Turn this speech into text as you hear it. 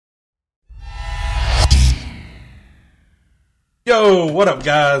Yo, what up,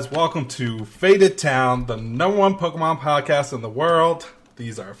 guys? Welcome to Faded Town, the number one Pokemon podcast in the world.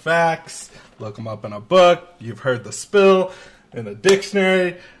 These are facts. Look them up in a book. You've heard the spill in a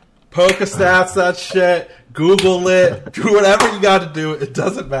dictionary. Pokestats, that shit. Google it. Do whatever you got to do. It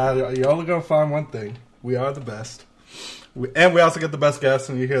doesn't matter. You're only going to find one thing. We are the best. And we also get the best guests,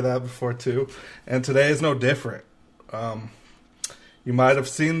 and you hear that before, too. And today is no different. You might have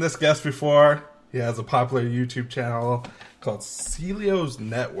seen this guest before. He has a popular YouTube channel called Celio's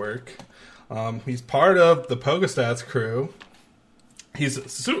Network. He's part of the Pokestats crew.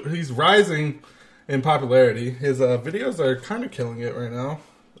 He's rising in popularity. His videos are kind of killing it right now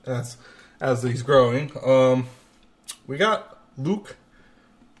as he's growing. We got Luke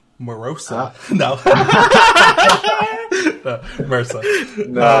Morosa. No. No, Mersa.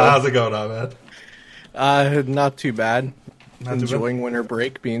 No. How's it going on, man? Not too bad. Enjoying winter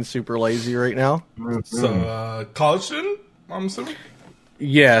break, being super lazy right now. So, college student, I'm assuming?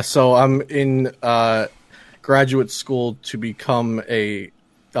 Yeah, so I'm in graduate school to become a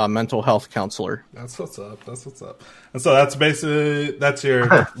mental health counselor. That's what's up. And so that's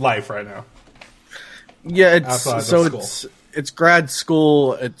your life right now. Yeah, it's grad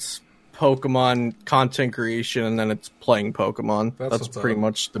school, it's Pokemon content creation, and then it's playing Pokemon. That's pretty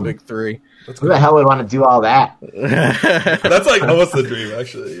much the big three. Who the hell would want to do all that? That's like almost the dream,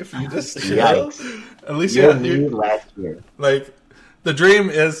 actually. If you just at least you last year. Like the dream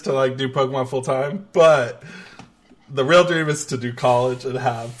is to like do Pokemon full time, but the real dream is to do college and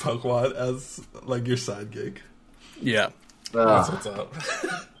have Pokemon as like your side gig. Yeah, that's what's up.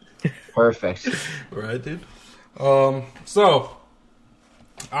 Perfect, right, dude? So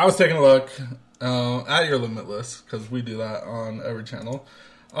I was taking a look at your limit list because we do that on every channel.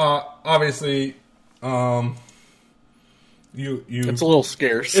 Obviously, you it's a little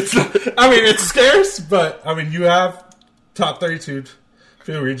scarce. It's scarce, but I mean, you have top 32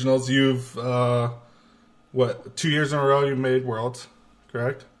 field regionals. You've 2 years in a row you made worlds,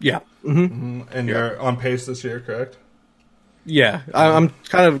 correct? Yeah. Mm-hmm. And you're on pace this year, correct? Yeah, I'm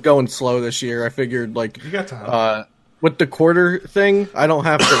kind of going slow this year. I figured like you got time. With the quarter thing, I don't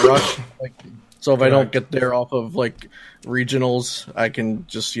have to rush. So if I don't get there off of like regionals, I can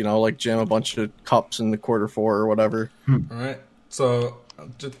just jam a bunch of cups in the quarter 4 or whatever. All right. So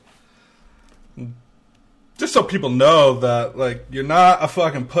just so people know that like you're not a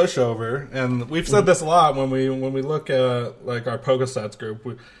fucking pushover, and we've said this a lot when we look at like our Pokestats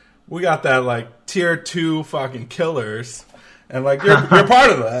group. We got that like tier 2 fucking killers, and like you're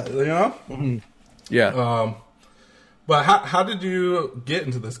part of that, you know? Mm-hmm. Yeah. But how did you get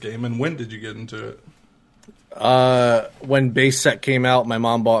into this game, and when did you get into it? When base set came out, my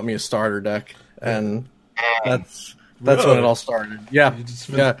mom bought me a starter deck, and that's when it all started. Yeah,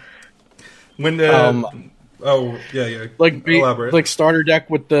 yeah. When did? Elaborate. Like starter deck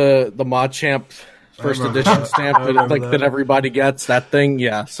with the Machamp first edition stamp that everybody gets, that thing.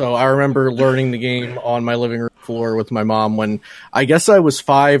 Yeah. So I remember learning the game on my living room floor with my mom when I guess I was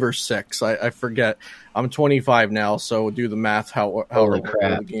 5 or 6. I forget. I'm 25 now, so do the math how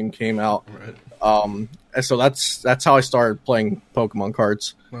the game came out. Right. And so that's how I started playing Pokemon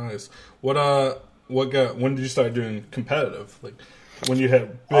cards. Nice. When did you start doing competitive? Like when you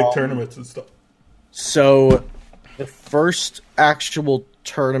had big tournaments and stuff? So the first actual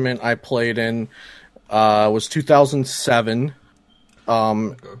tournament I played in was 2007.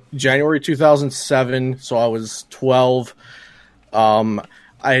 January 2007, so I was 12. I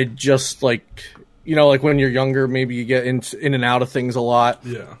had just like when you're younger, maybe you get in and out of things a lot.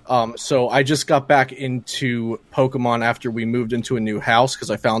 Yeah. So I just got back into Pokemon after we moved into a new house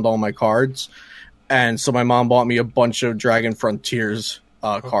because I found all my cards. And so my mom bought me a bunch of Dragon Frontiers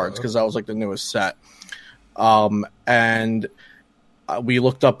cards because that was like the newest set. And we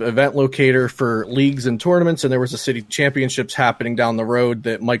looked up event locator for leagues and tournaments, and there was a city championships happening down the road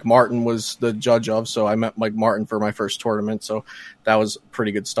that Mike Martin was the judge of. So I met Mike Martin for my first tournament. So that was a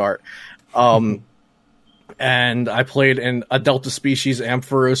pretty good start. And I played in a Delta Species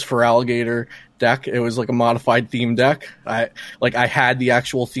Ampharos for Alligator deck. It was like a modified theme deck. I had the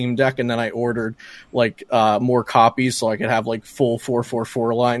actual theme deck, and then I ordered more copies so I could have like full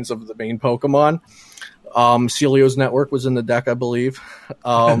 444 lines of the main Pokemon. Celio's Network was in the deck, I believe.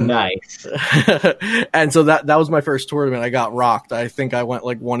 Nice. And so that was my first tournament. I got rocked. I think I went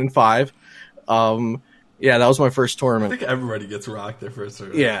like 1-5. Yeah, that was my first tournament. I think everybody gets rocked their first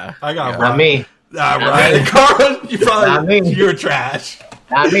tournament. Yeah. I got rocked. Not me. Right. Carl, you're trash.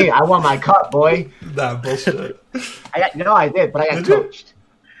 Not me. I won my cup, boy. Nah, bullshit. I did, but I got coached.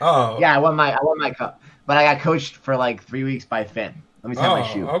 Oh. Yeah, I won my cup. But I got coached for like 3 weeks by Finn. Let me tie my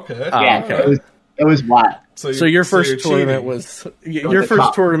shoe. Okay. Yeah, okay. It was what? So your first tournament the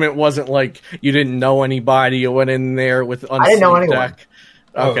cup. tournament wasn't like you didn't know anybody. You went in there with I didn't know anyone. deck.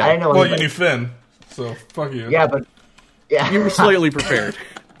 Okay, I didn't know Well, anybody. you knew Finn, so fuck you. Yeah, but you were slightly prepared.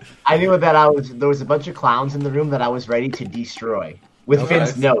 I knew that there was a bunch of clowns in the room that I was ready to destroy with Okay.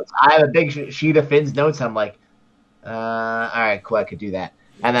 Finn's notes. I have a big sheet of Finn's notes. I'm like, all right, cool, I could do that.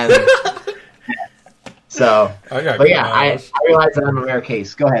 And then, so, but yeah, I realized that I'm a rare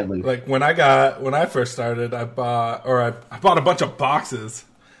case. Go ahead, Luke. Like when I first started, I bought a bunch of boxes,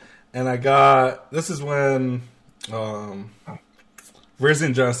 and this is when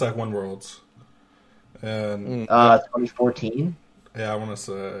Risen Genesect won Worlds, and 2014. yeah, I want to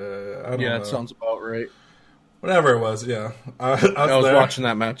say I don't know. That sounds about right. Whatever it was, yeah. I was there. watching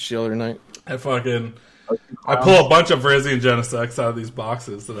that match the other night. I pull a bunch of Risen Genesects out of these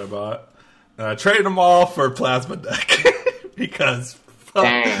boxes that I bought. And I traded them all for Plasma deck because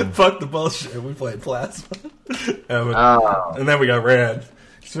fuck the bullshit. We played Plasma, and then we got ran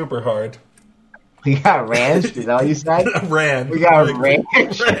super hard. We got ranched. Is that what you said? Ran. We got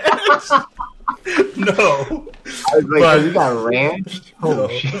ranched. No. I was like, we got ranched. Oh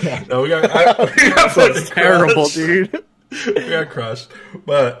shit! No, we got fucking Terrible, crushed. dude. We got crushed,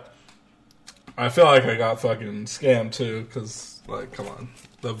 but I feel like I got fucking scammed too because, like, come on.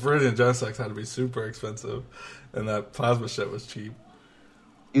 The Viridian Genesects had to be super expensive, and that Plasma shit was cheap.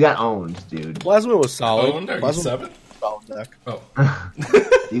 You got owned, dude. Plasma was solid. Owned? Are you Plasma 7? solid deck. Oh.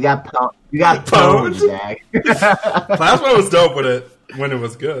 You got pwned, Pwned? Dag. Plasma was dope when it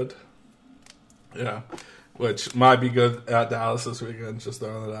was good. Yeah. Which might be good at Dallas this weekend, just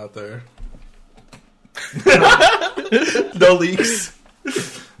throwing it out there. No leaks.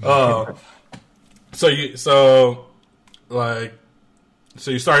 Oh. So you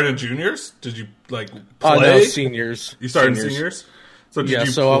started in juniors? Did you play? No, seniors. You started in seniors? So did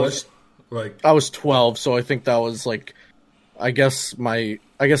you play? I was 12, so I think that was I guess I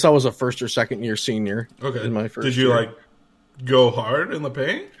was a first or second year senior. Okay. In my first did you year. go hard in the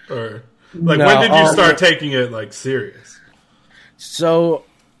paint, or No, when did you start taking it serious? So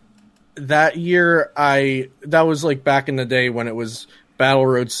that year that was back in the day when it was Battle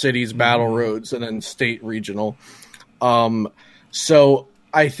Road Cities, Battle Roads, and then State Regional. So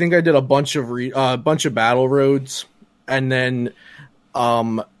I think I did a bunch of Battle Roads, and then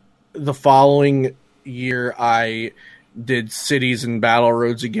the following year I did Cities and Battle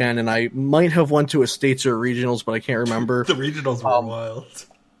Roads again, and I might have went to a States or Regionals, but I can't remember. The Regionals were wild.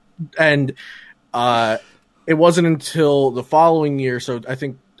 And it wasn't until the following year, so I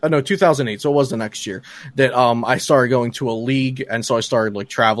think 2008, so it was the next year, that I started going to a league, and so I started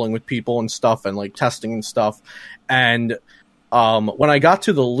traveling with people and stuff, and testing and stuff. And when I got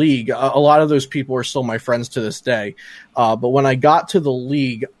to the league, a lot of those people are still my friends to this day. But when I got to the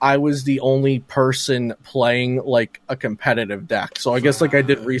league, I was the only person playing a competitive deck. So I guess I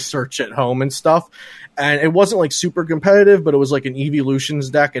did research at home and stuff, and it wasn't super competitive, but it was an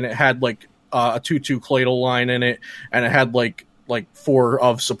Evolutions deck, and it had a 2/2 Cladle line in it, and it had 4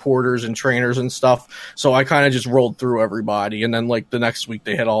 of supporters and trainers and stuff. So I kind of just rolled through everybody, and then the next week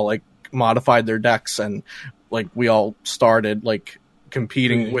they had all modified their decks, and we all started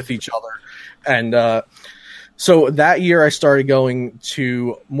competing with each other. And so that year I started going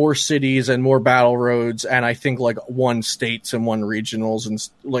to more cities and more Battle Roads, and I think 1 states and 1 regionals, and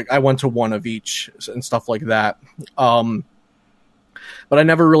I went to 1 of each and stuff like that. But I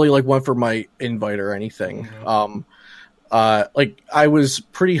never really went for my invite or anything. I was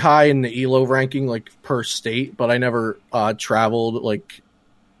pretty high in the ELO ranking per state, but I never traveled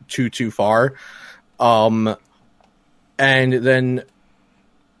too far. And then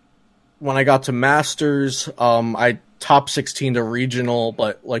when I got to Masters, I top 16 to regional,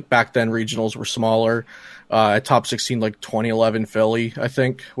 but back then regionals were smaller. I top 16 2011 Philly, I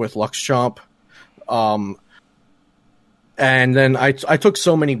think, with Lux Chomp. And then I took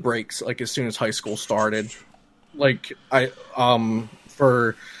so many breaks as soon as high school started.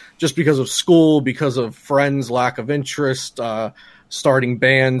 For just because of school, because of friends, lack of interest, starting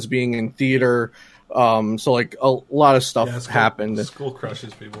bands, being in theater. So a lot of stuff happened. School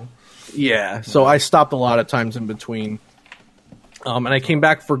crushes people. Yeah. So I stopped a lot of times in between. And I came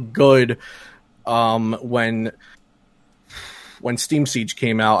back for good. When Steam Siege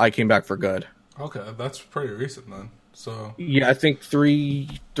came out, I came back for good. Okay. That's pretty recent then. So yeah, I think 3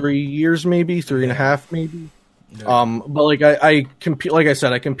 years, maybe 3.5, maybe. Yeah. But I compete, I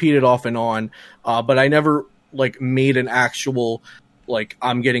said, I competed off and on, but I never made an actual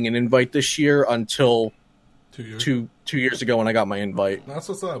I'm getting an invite this year until 2 years. two years ago when I got my invite. That's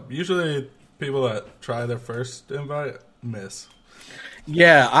what's up. Usually people that try their first invite miss.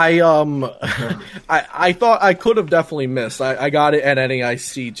 Yeah, I thought I could have definitely missed. I got it at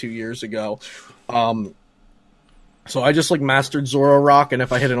NAIC 2 years ago. So I just like mastered Zoroark, and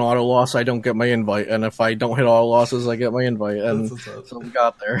if I hit an auto loss, I don't get my invite, and if I don't hit auto losses, I get my invite, and so we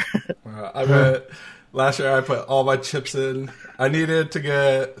got there. I bet last year I put all my chips in. I needed to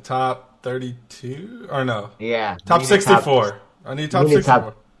get top 32 or no? Yeah, top 64. I need top 64.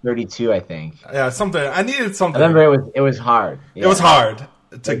 Top 32, I think. Yeah, something. I needed something. I remember it was hard. Yeah. It was hard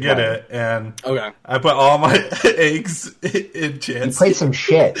to get it, and Okay. I put all my eggs in Chansey. You played some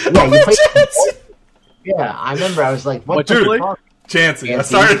shit. Yeah, you played some shit. Yeah, I remember. I was like, "What the Dude, fuck?" Chansey. I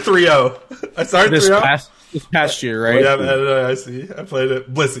started 3-0. I started 3-0. This past year, right? Yeah, I see. I played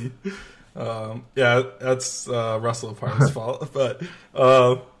it Blissey. Yeah, that's Russell Parton's fault. But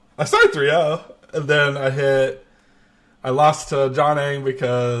I started 3-0, and then I lost to John Ang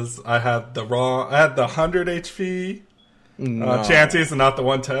because I had the 100 HP Chanseys and not the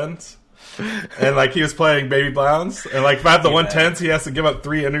 110s. And like he was playing Baby Browns, and like if I have the 110s, he has to give up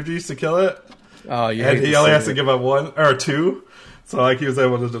 3 energies to kill it. Oh, yeah. And he only has to give up 1 or 2, so like he was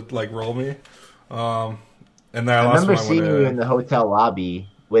able to just, like roll me. And then I remember seeing you in the hotel lobby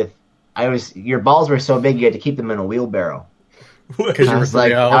with. Your balls were so big you had to keep them in a wheelbarrow. I was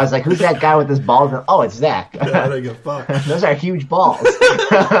like, who's that guy with his balls? Oh, it's Zach. Yeah, I didn't give a fuck. Those are huge balls.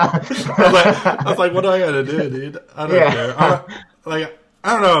 I was like, what do I gotta do, dude? I don't care.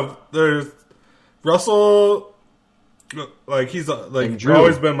 I don't know. There's Russell. Like he's like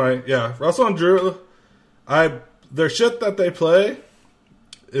always been my Russell and Drew. Their shit that they play,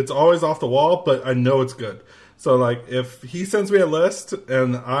 it's always off the wall, but I know it's good. So like if he sends me a list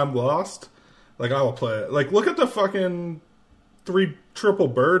and I'm lost, like I will play it. Like look at the fucking 3 triple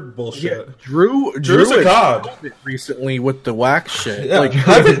bird bullshit. Yeah, Drew's a god recently with the whack shit. Yeah. Like, dude,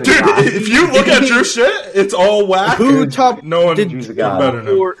 if you look at Drew's shit, it's all whack. No one Drew's a god. better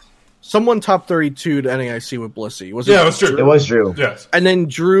know. Someone top 32 to NAIC with Blissey. It was Drew. It was Drew. Yes. And then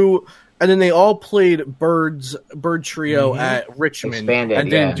they all played Bird Trio at Richmond. Expanded,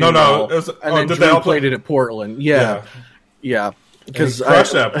 and then It was, and then did Drew they all played it at Portland. Yeah. Because he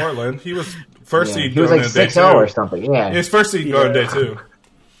crushed at Portland. He was first seed he was going like in day 6-0 2. or something. Yeah. He was first seed going day 2.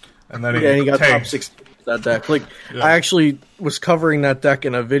 And then he got tanked. top 6 that deck. Like I actually was covering that deck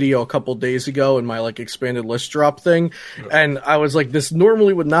in a video a couple days ago in my like expanded list drop thing, and I was like, this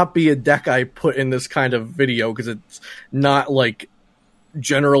normally would not be a deck I put in this kind of video because it's not like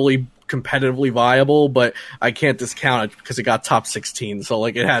generally competitively viable, but I can't discount it because it got top 16, so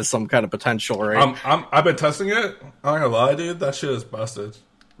like it has some kind of potential, right? I've been testing it. I'm not gonna lie, dude. That shit is busted.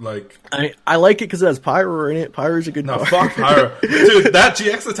 Like I like it because it has Pyro in it. Pyro's a good card. Fuck Pyro. Dude, that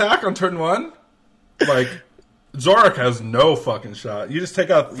GX attack on turn 1, like, Zoroark has no fucking shot. You just take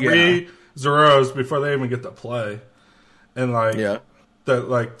out 3 Zoros before they even get to play. And, like,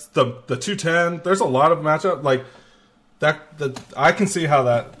 the 210, there's a lot of matchup. Like, I can see how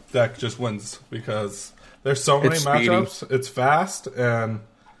that deck just wins because there's so many matchups. It's fast, and,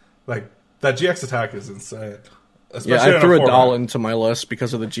 like, that GX attack is insane. Especially I threw a doll into my list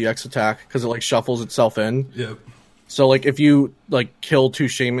because of the GX attack, because it like shuffles itself in. Yep. So like if you like kill 2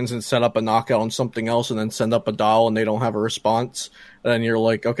 shamans and set up a knockout on something else and then send up a doll and they don't have a response, then you're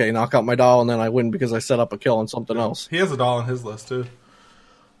like, okay, knock out my doll, and then I win because I set up a kill on something else. He has a doll on his list too.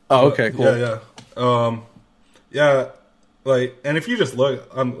 Oh, okay, cool. Yeah. Like, and if you just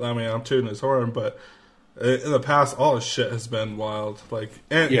look, I'm tooting his horn, but in the past, all his shit has been wild. Like,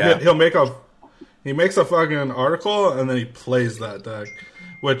 and he makes a fucking article and then he plays that deck,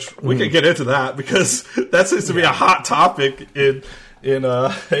 which we can get into that because that seems to be a hot topic in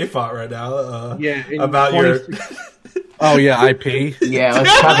HAFOT right now. About your. Oh yeah, IP. Yeah,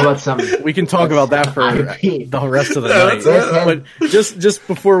 let's talk about some. We can talk about that for IP. the rest of the night. But just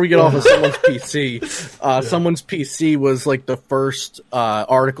before we get off of someone's PC, someone's PC was like the first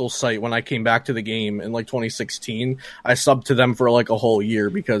article site when I came back to the game in like 2016. I subbed to them for like a whole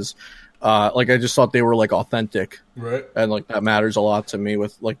year because. Like I just thought they were like authentic, right? And like that matters a lot to me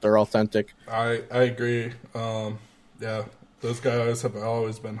with like they're authentic. I agree. Those guys have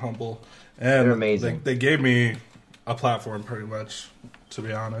always been humble, and they're amazing. They gave me a platform, pretty much, to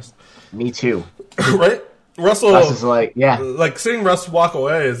be honest. Me too. Right? Russell is like seeing Russ walk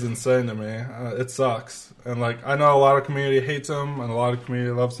away is insane to me. It sucks, and like I know a lot of community hates him, and a lot of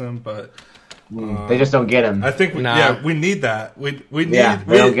community loves him, but. They just don't get him. I think we need that. We need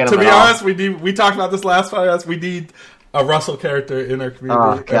to be honest. We talked about this last podcast. We need a Russell character in our community.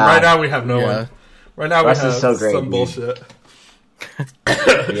 Oh, and right now we have no one. Right now Russ we have is so great, some bullshit.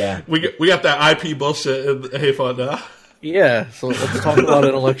 we got that IP bullshit in HAFOT now. Yeah, so let's talk about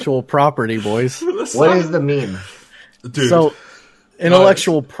intellectual property, boys. What is the meme, dude? So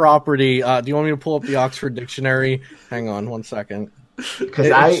Intellectual property. Do you want me to pull up the Oxford Dictionary? Hang on 1 second.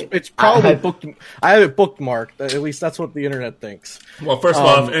 Because it's probably booked. I have it bookmarked. At least that's what the internet thinks. Well, first of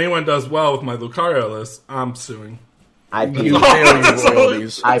all, if anyone does well with my Lucario list, I'm suing. IP,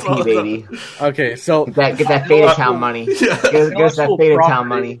 IP, baby. Okay, so get that Faded Town money. Yeah. Get us that Faded Town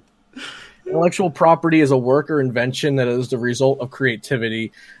money. Intellectual property is a work or invention that is the result of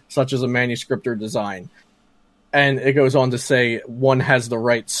creativity, such as a manuscript or design. And it goes on to say one has the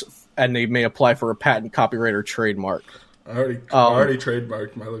rights, and they may apply for a patent, copyright, or trademark. I already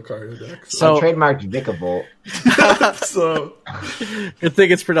trademarked my Lucario deck. So I trademarked Vikavolt. So I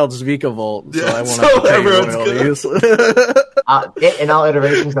think it's pronounced Vikavolt. So yeah, I want to pay royalties. In all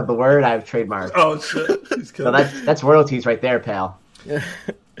iterations of the word, I've trademarked. Oh shit! So that's royalties right there, pal.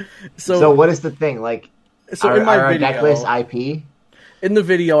 So what is the thing? Like, so in my video, deck list IP. In the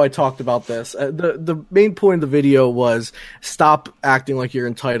video, I talked about this. The main point of the video was stop acting like you're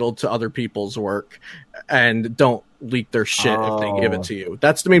entitled to other people's work, and don't leak their shit if they give it to you.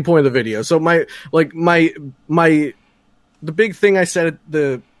 That's the main point of the video. So the big thing I said at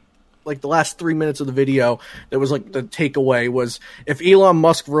the last 3 minutes of the video that was like the takeaway was, if Elon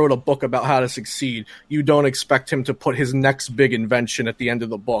Musk wrote a book about how to succeed, you don't expect him to put his next big invention at the end of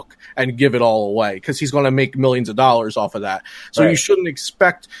the book and give it all away, because he's going to make millions of dollars off of that. So You shouldn't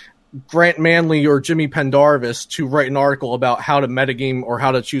expect Grant Manley or Jimmy Pendarvis to write an article about how to metagame or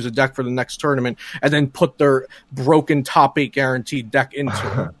how to choose a deck for the next tournament and then put their broken top 8 guaranteed deck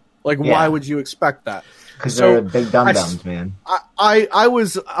into it. Like, why would you expect that? Because they're big dum-dums, man. I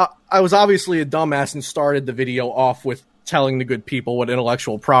was obviously a dumbass and started the video off with telling the good people what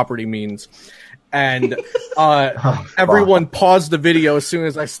intellectual property means. And everyone paused the video as soon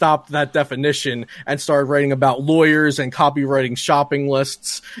as I stopped that definition and started writing about lawyers and copywriting shopping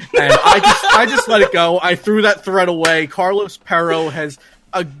lists. And I just let it go. I threw that thread away. Carlos Pero has...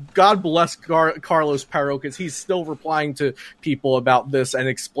 God bless Carlos Pero, because he's still replying to people about this and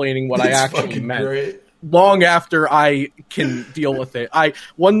explaining what I actually meant. Great. Long after I can deal with it.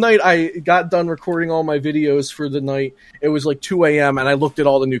 One night I got done recording all my videos for the night. It was like 2 a.m. and I looked at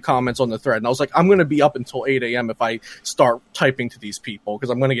all the new comments on the thread, and I was like, I'm going to be up until 8 a.m. if I start typing to these people, because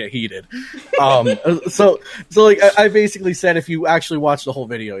I'm going to get heated. So like I basically said, if you actually watch the whole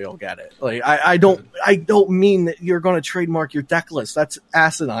video, you'll get it. Like I don't mean that you're going to trademark your deck list. That's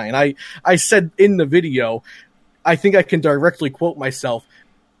asinine. I said in the video, I think I can directly quote myself,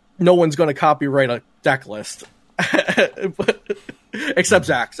 no one's going to copyright a deck list. Except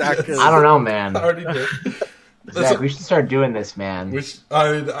Zach. I don't know, man. I already did. Zach, we should start doing this, man.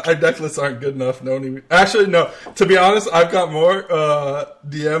 Our deck lists aren't good enough. Actually, no. To be honest, I've got more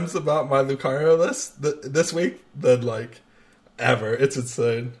DMs about my Lucario list this week than, like, ever. It's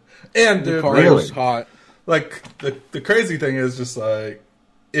insane. And, dude, Lucario's hot. Like, the crazy thing is just, like,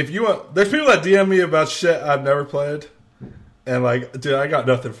 if you want... There's people that DM me about shit I've never played. And, like, dude, I got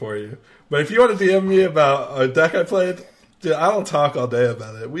nothing for you. But if you want to DM me about a deck I played, dude, I don't talk all day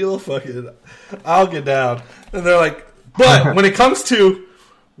about it. I'll get down. And they're like, but when it comes to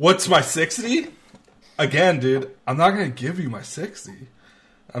what's my 60, again, dude, I'm not going to give you my 60.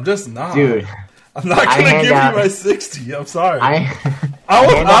 I'm just not. Dude. I'm not going to give you my 60. I'm sorry.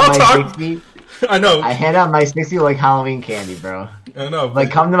 I'll talk. 60. I know. I hand out my 60 like Halloween candy, bro. I know.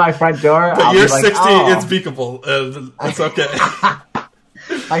 Like, come to my front door. But your 60 like, is beakable. It's okay.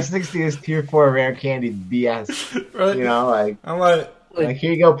 My 60 is tier 4 rare candy BS. Right? You know, like... I'm like,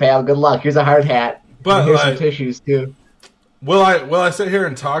 here you go, pal. Good luck. Here's a hard hat. But here's like, some tissues, too. Will I sit here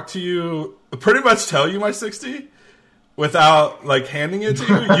and talk to you, pretty much tell you my 60 without, like, handing it to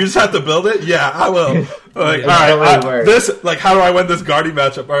you? You just have to build it? Yeah, I will. Like, all right, like, how do I win this Guardy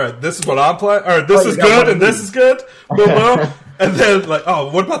matchup? All right, this is what I'm playing. All right, this is good, and this is good. Boom, boom. And then, like, oh,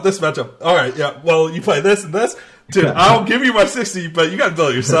 what about this matchup? All right, yeah, well, you play this and this. Dude, I'll give you my 60, but you got to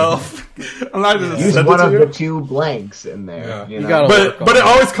build it yourself. I'm not going to use one of the 2 blanks in there. Yeah. You know? But it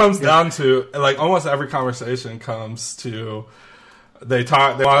always comes down to, like, almost every conversation comes to, they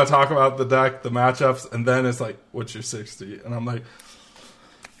want to talk about the deck, the matchups, and then it's like, what's your 60? And I'm like,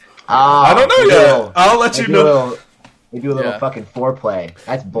 I don't know yet. I'll let you know. They do a little fucking foreplay.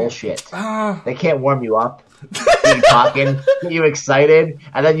 That's bullshit. They can't warm you up. You talking, get you excited,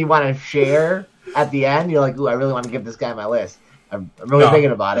 and then you want to share. At the end, you're like, ooh, I really want to give this guy my list. I'm really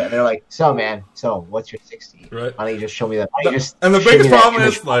thinking about it. And they're like, so, man, what's your 60? Right. Why don't you just show me that? And the biggest problem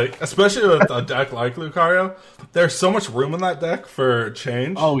is, like, especially with a deck like Lucario, there's so much room in that deck for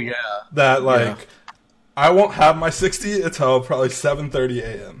change. Oh, yeah. That, like, I won't have my 60 until probably 7:30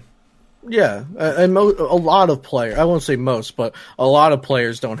 a.m. Yeah, and a lot of players, I won't say most, but a lot of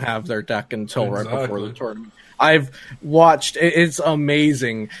players don't have their deck until right before the tournament. I've watched. It's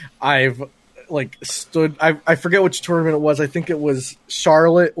amazing. I've stood. I forget which tournament it was. I think it was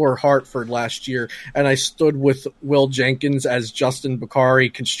Charlotte or Hartford last year, and I stood with Will Jenkins as Justin Bakari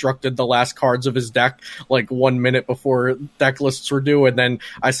constructed the last cards of his deck 1 minute before deck lists were due, and then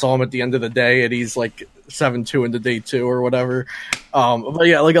I saw him at the end of the day, and he's 7-2 into day 2 or whatever. But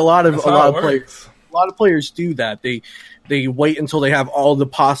yeah, a lot of players do that. They wait until they have all the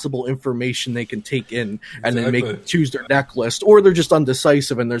possible information they can take in, and then choose their deck list, or they're just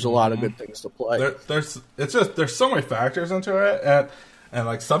undecisive, and there's a lot of good things to play. There's so many factors into it,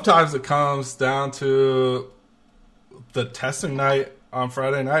 and sometimes it comes down to the testing night on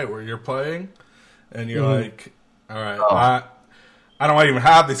Friday night where you're playing, and you're all right, I don't even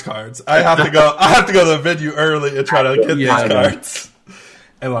have these cards. I have to go to the venue early and try to get these cards.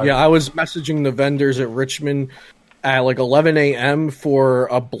 And I was messaging the vendors at Richmond at 11 a.m. for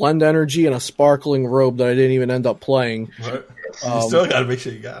a Blend Energy and a Sparkling Robe that I didn't even end up playing. Right. You still got to make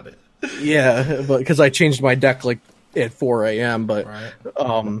sure you got it. Yeah, but because I changed my deck at 4 a.m. But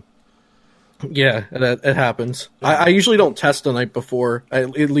yeah, it happens. Yeah. I usually don't test the night before. At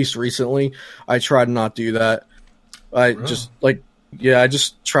least recently, I try to not do that. I just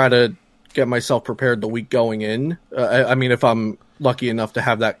try to get myself prepared the week going in. I mean, if I'm lucky enough to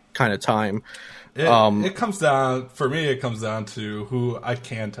have that kind of time. It comes down to who I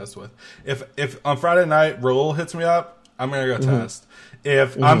can test with. If on Friday night Raul hits me up, I'm gonna go test.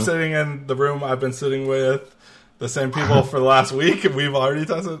 If I'm sitting in the room I've been sitting with the same people for the last week and we've already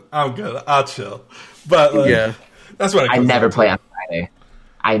tested, I'm good. I'll chill. But that's what I never play on Friday.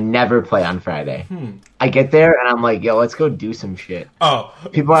 I never play on Friday. I get there and I'm like, yo, let's go do some shit. Oh,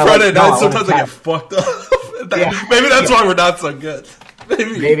 people are Friday night, sometimes I get fucked up. Maybe that's why we're not so good.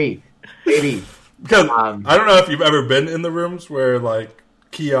 Maybe. Because I don't know if you've ever been in the rooms where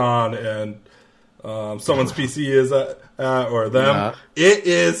Keon and someone's PC is at or them. Yeah. It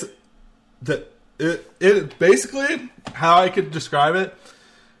is it basically how I could describe it.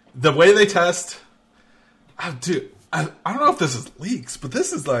 The way they test, dude. I don't know if this is leaks, but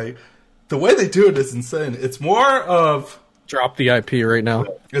this is the way they do it is insane. It's more of drop the IP right now.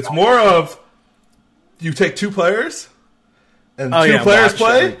 It's more of you take 2 players and 2 players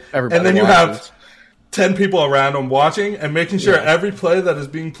play, and then you have 10 people around them watching and making sure every play that is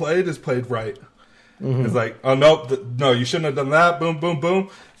being played is played right. It's oh no, you shouldn't have done that. Boom, boom, boom,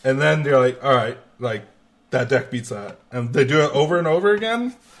 and then you're all right, that deck beats that, and they do it over and over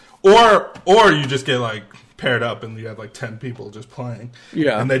again, or you just get paired up and you have 10 people just playing,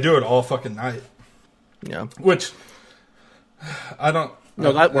 and they do it all fucking night. Yeah, which I don't.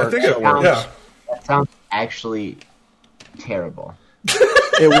 No, that works. I think it works. Yeah, that sounds actually terrible.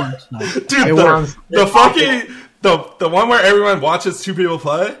 It works, dude. The one where everyone watches 2 people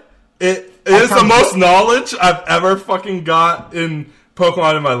play. It is the most knowledge I've ever fucking got in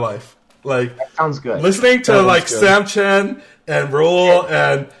Pokemon in my life. That sounds good. Listening to Sam Chen and Raul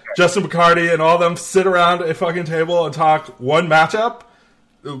and Justin Bacardi and all them sit around a fucking table and talk one matchup.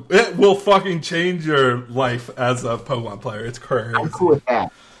 It will fucking change your life as a Pokemon player. It's crazy. I'm cool with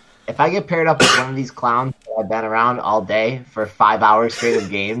that. If I get paired up with one of these clowns that I've been around all day for 5 hours straight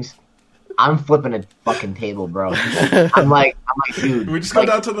of games, I'm flipping a fucking table, bro. I'm like, dude. We just go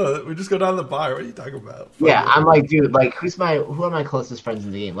down to the bar. What are you talking about? Yeah, I'm like, dude. Who are my closest friends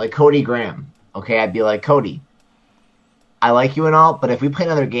in the game? Cody Graham. Okay, I'd be like, Cody, I like you and all, but if we play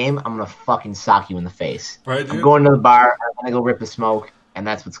another game, I'm gonna fucking sock you in the face. Right, dude? I'm going to the bar. I'm gonna go rip the smoke, and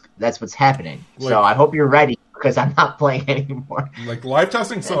that's what's happening. So I hope you're ready because I'm not playing anymore. Live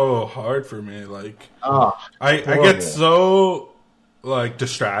testing's so hard for me. I get so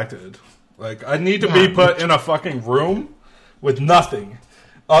distracted. I need to be put in a fucking room with nothing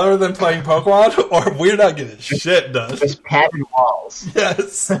other than playing Pokemon, or we're not getting shit done. Just padded walls.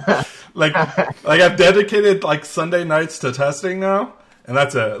 Yes. I've dedicated Sunday nights to testing now, and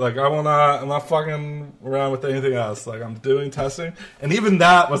that's it. I'm not fucking around with anything else. I'm doing testing, and even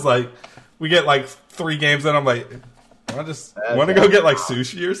that was we get 3 games in. I'm I want to go get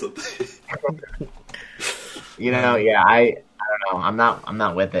sushi or something. I don't know. I'm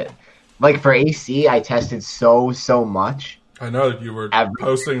not with it. For AC, I tested so much. I know you were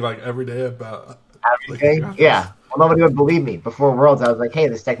posting every day about everything. Yeah, well, nobody would believe me. Before Worlds, I was like, "Hey,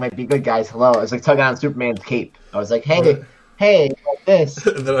 this deck might be good, guys. Hello." I was tugging on Superman's cape. I was like, "Hey, like this."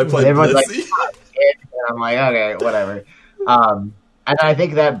 And then I played everyone's and I'm like, "Okay, whatever." And I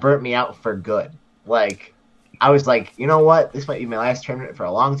think that burnt me out for good. I was like, you know what? This might be my last tournament for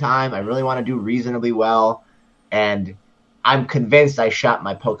a long time. I really want to do reasonably well, and I'm convinced I shot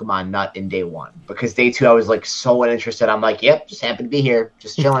my Pokemon nut in day 1 because day 2 I was so uninterested. I'm like, yep, just happen to be here,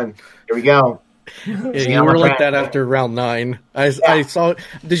 just chilling. Here we go. Yeah, you were like that after round 9. I saw.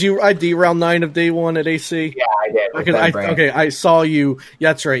 Did you ID round 9 of day 1 at AC? Yeah, I did. Because I saw you. Yeah,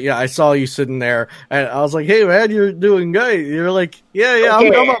 that's right. Yeah, I saw you sitting there, and I was like, "Hey, man, you're doing great." You're like, "Yeah,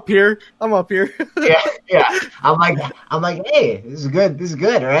 okay. I'm up here. I'm up here." yeah. I'm like, hey, this is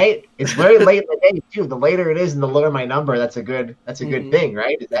good, right? It's very late in the day too. The later it is, and the lower my number, that's a good thing,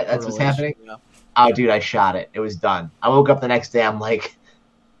 right? That's what's happening. Yeah. Oh, dude, I shot it. It was done. I woke up the next day. I'm like,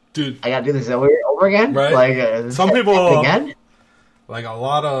 dude, I gotta do this over again. Right? Like some people again. Like a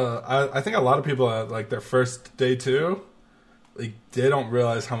lot of, I think a lot of people at like their first day 2, like they don't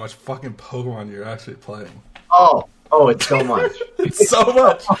realize how much fucking Pokemon you're actually playing. Oh, it's so much. It's so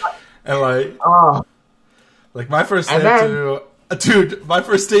much. And like my first day 2, dude, my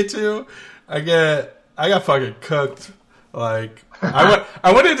first day 2, I got fucking cooked. Like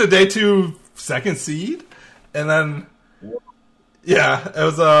I went into day 2 2nd seed, and then yeah, it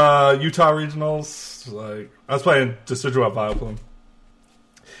was Utah regionals. Like I was playing Decidueye Vileplume.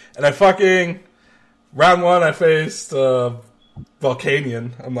 And I fucking round 1 I faced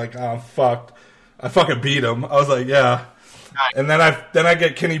Volcanion. I'm like, oh fuck. I fucking beat him. I was like, yeah. And then I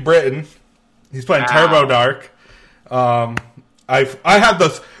get Kenny Britton. He's playing Turbo Dark. I had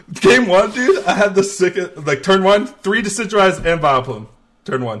the game 1, dude. I had the sickest, like turn 1, 3 Decidueyes and Vileplume.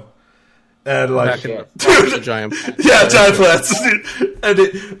 Turn 1. And like, dude, giant yeah, giant plants.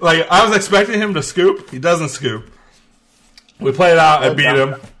 And like I was expecting him to scoop. He doesn't scoop. We play it out. I beat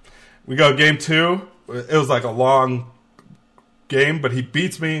him. We go game 2. It was like a long game, but he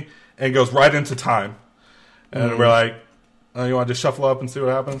beats me and goes right into time. And we're like, oh, you want to just shuffle up and see what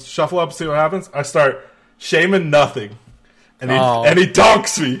happens? Shuffle up and see what happens. I start shaming nothing. And he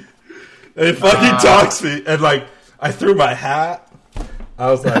donks me. And he fucking donks me. And like, I threw my hat. I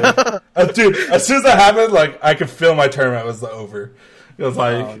was like, dude, as soon as that happened, like, I could feel my tournament was over. It was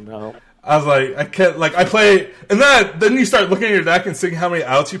like, oh no. I was like, I can't, like, I play, and then you start looking at your deck and seeing how many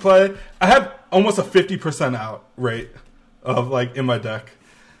outs you play. I have almost a 50% out rate of, like, in my deck.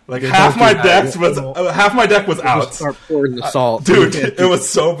 Like, half my deck was outs. Start pouring the salt. Dude, it was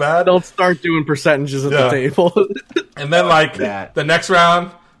so bad. Don't start doing percentages at the table. And then, like, the next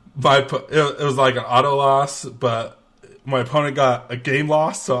round, it was like an auto loss, but my opponent got a game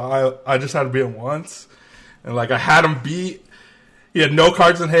loss, so I just had to beat him once. And, like, I had him beat. He had no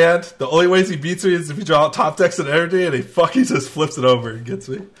cards in hand. The only ways he beats me is if he draw out top decks and energy, and he fucking just flips it over and gets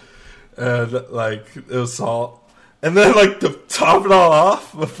me. And, like, it was salt. And then, like, to top it all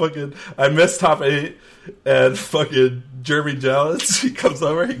off, I missed top 8, and fucking Jeremy Jealous, he comes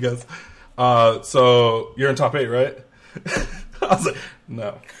over, he goes, so you're in top 8, right? I was like,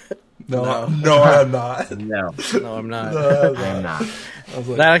 no, I'm not. No, I'm not. I'm not. Like,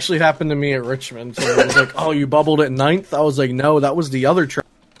 that actually happened to me at Richmond. So it was like, oh, you bubbled at 9th? I was like, no, that was the other track.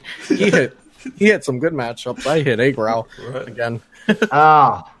 He hit some good matchups. I hit Agrowl again.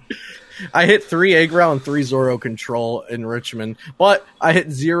 I hit 3 Agrowl and 3 Zoro Control in Richmond, but I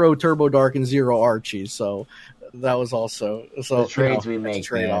hit 0 Turbo Dark and 0 Archie, so that was also the trades we make.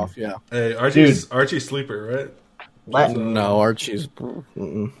 Trade off, yeah. Hey, Archie's sleeper, right? No, Archie's.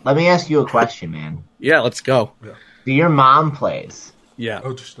 Let me ask you a question, man. Yeah, let's go. Yeah. Do your mom plays? Yeah.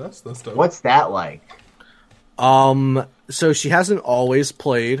 Oh, that's dope. What's that like? So she hasn't always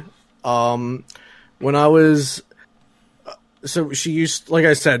played. When I was. So she used, like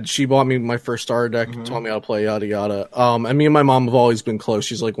I said, she bought me my first starter deck, taught me how to play, yada yada. And me and my mom have always been close.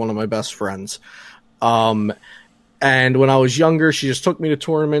 She's like one of my best friends. And when I was younger, she just took me to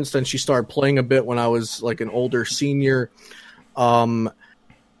tournaments. Then she started playing a bit when I was like an older senior. And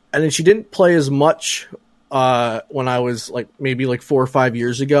then she didn't play as much when I was like maybe like 4 or 5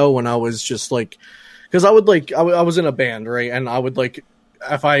 years ago, when I was just like, because I was in a band, right? And I would like,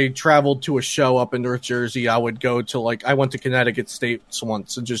 if I traveled to a show up in North Jersey, I would go to like, I went to Connecticut State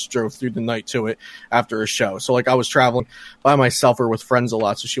once and just drove through the night to it after a show. So like I was traveling by myself or with friends a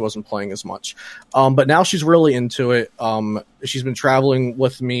lot, so she wasn't playing as much. But now she's really into it. She's been traveling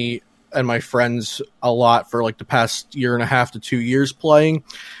with me and my friends a lot for like the past 1.5 to 2 years playing.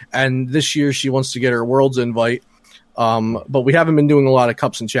 And this year she wants to get her Worlds invite. But we haven't been doing a lot of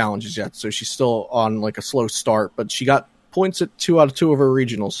cups and challenges yet. So she's still on like a slow start, but she got points at 2 out of 2 of her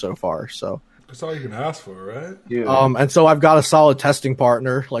regionals so far. So that's all you can ask for, right? Dude. And so I've got a solid testing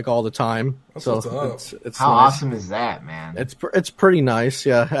partner like all the time. That's so what's up. It's how nice. awesome is that, man? It's pretty nice,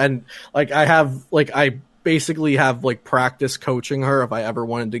 yeah. And like I basically have like practice coaching her if I ever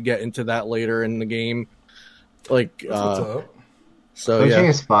wanted to get into that later in the game. Like That's what's up. So coaching yeah,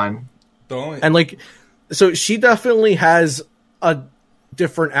 is fun. and like so she definitely has a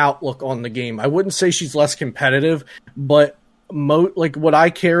different outlook on the game. I wouldn't say she's less competitive, but like what I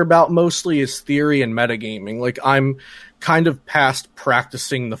care about mostly is theory and metagaming. Like I'm kind of past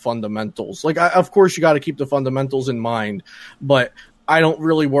practicing the fundamentals. Like of course you got to keep the fundamentals in mind, but I don't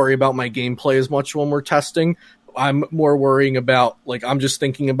really worry about my gameplay as much when we're testing. I'm more worrying about, like, I'm just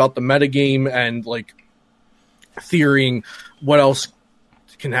thinking about the metagame and like theorying what else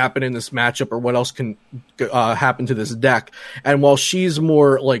can happen in this matchup or what else can happen to this deck. And while she's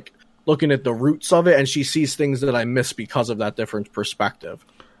more like looking at the roots of it, and she sees things that I miss because of that different perspective.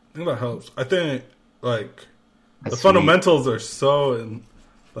 I think that helps. I think like That's the fundamentals are so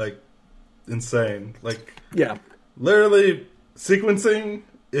insane. Like Yeah. literally sequencing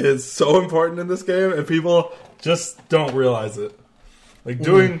is so important in this game, and people just don't realize it. Like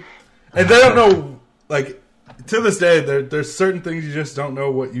doing, and they don't know. Like to this day, there's certain things you just don't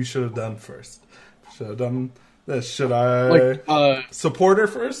know what you should have done first. Should have done this. Should I support her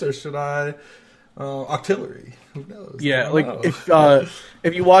first, or should I artillery? Who knows? Yeah, like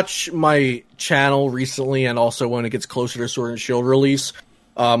if you watch my channel recently, and also when it gets closer to Sword and Shield release,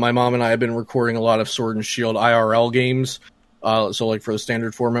 my mom and I have been recording a lot of Sword and Shield IRL games. So like for the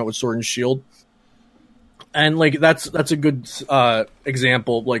standard format with Sword and Shield. And like that's a good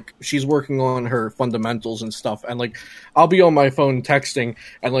example. Like she's working on her fundamentals and stuff, and like I'll be on my phone texting,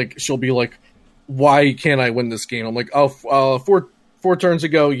 and like she'll be like, "Why can't I win this game?" I'm like, "Oh, four turns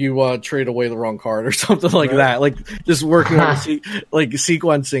ago you traded away the wrong card," or something like that. Like just working on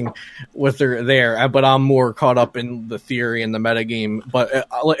sequencing with her there. But I'm more caught up in the theory and the metagame. But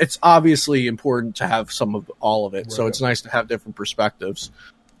it's obviously important to have some of all of it. Right. So it's nice to have different perspectives.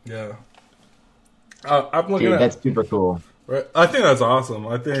 Yeah. I'm looking Dude, at that's super cool. Right, I think that's awesome.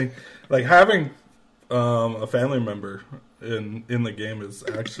 I think like having a family member in the game is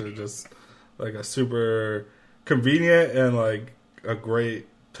actually just like a super convenient and like a great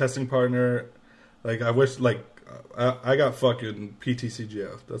testing partner. Like I wish like I got fucking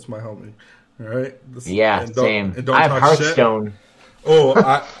PTCGF. That's my homie. All right. Yeah, same. And don't I have talk Hearthstone. Shit.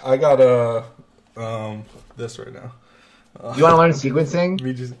 Oh, I got this right now. You want to learn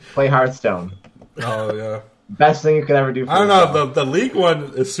sequencing? Play Hearthstone. Oh yeah. Best thing you could ever do for I don't yourself. know, the League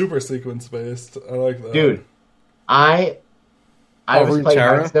one is super sequence based. I like that. Dude, I was playing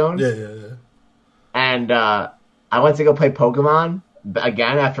Hearthstone. Yeah. And I went to go play Pokemon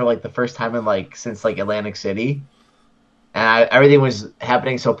again after like the first time in like since like Atlantic City. And everything was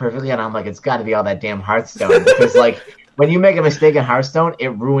happening so perfectly, and I'm like, it's got to be all that damn Hearthstone. Because like when you make a mistake in Hearthstone,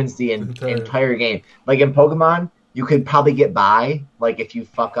 it ruins the entire game. Like in Pokemon, you could probably get by like if you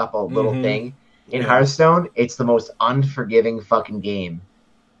fuck up a little thing. In Hearthstone, it's the most unforgiving fucking game.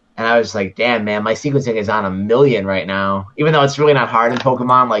 And I was like, damn, man, my sequencing is on 1,000,000 right now. Even though it's really not hard in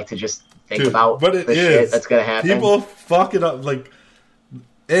Pokemon, like, to just think about the shit that's going to happen. People fuck it up, like...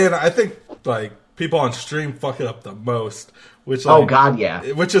 And I think, like, people on stream fuck it up the most. Which, like, oh, God,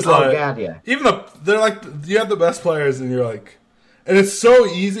 yeah. Which is, like... Oh, God, yeah. Even they're, like... You have the best players, and you're, like... And it's so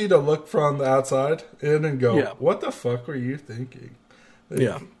easy to look from the outside in and go, what the fuck were you thinking?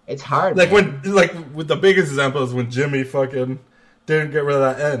 Like, it's hard. Like man. with the biggest example is when Jimmy fucking didn't get rid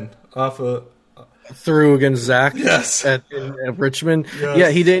of that N off of through against Zach. Yes, at Richmond. Yes. Yeah,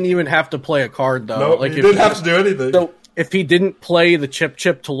 he didn't even have to play a card though. Nope, like he didn't have to do anything. So if he didn't play the chip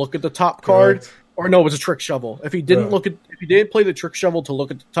to look at the top card, or no, it was a trick shovel. If he didn't if he didn't play the trick shovel to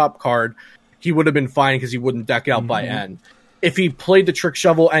look at the top card, he would have been fine because he wouldn't deck out by N. If he played the trick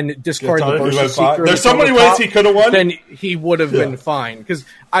shovel and discarded the burst of secret, there's so many ways he could have won. Then he would have been fine. Because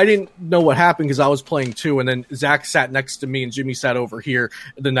I didn't know what happened because I was playing too, and then Zach sat next to me and Jimmy sat over here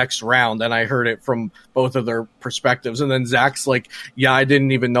the next round, and I heard it from both of their perspectives. And then Zach's like, "Yeah, I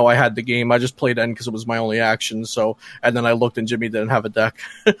didn't even know I had the game. I just played N because it was my only action." So, and then I looked and Jimmy didn't have a deck.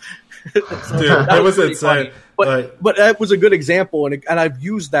 Dude, it was insane. But that was a good example, and I've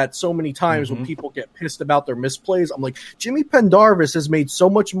used that so many times when people get pissed about their misplays. I'm like, Jimmy Pendarvis has made so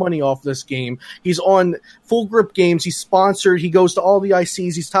much money off this game. He's on Full Grip Games. He's sponsored. He goes to all the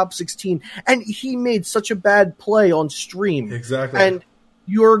ICs. He's top 16. And he made such a bad play on stream. Exactly. And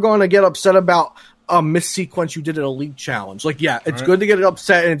you're going to get upset about a missequence you did at a league challenge. Like, yeah, it's good to get it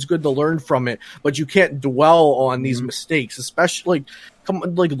upset and it's good to learn from it, but you can't dwell on these mistakes, especially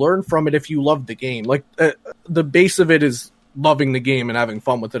learn from it if you love the game. Like the base of it is loving the game and having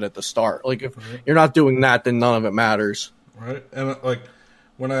fun with it at the start. Like if you're not doing that, then none of it matters. Right. And like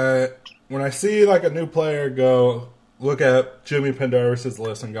when I see like a new player go look at Jimmy Pendarvis's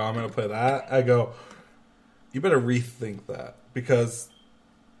list and go, I'm going to play that, I go, you better rethink that, because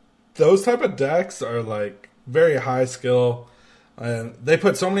those type of decks are like very high skill, and they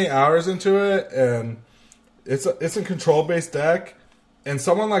put so many hours into it, and it's a control based deck, and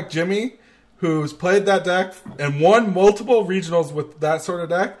someone like Jimmy who's played that deck and won multiple regionals with that sort of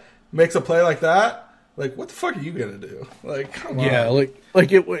deck makes a play like that, like, what the fuck are you gonna do? Like, come on. Yeah,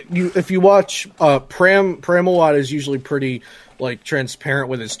 if you watch Pramawat is usually pretty like transparent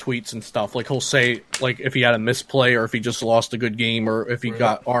with his tweets and stuff. Like, he'll say like if he had a misplay or if he just lost a good game or if he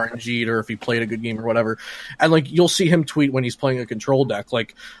got RNG'd or if he played a good game or whatever. And like you'll see him tweet when he's playing a control deck,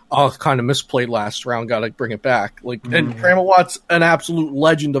 like, oh, kind of misplayed last round, gotta bring it back. Like, and Pramawat's an absolute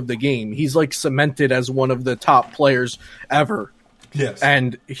legend of the game. He's like cemented as one of the top players ever. Yes.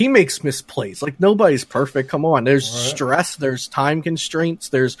 And he makes misplays. Like, nobody's perfect. Come on. There's stress. There's time constraints.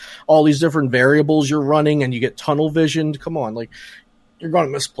 There's all these different variables you're running, and you get tunnel visioned. Come on. Like, you're going to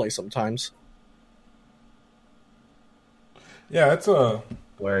misplay sometimes. Yeah, it's a...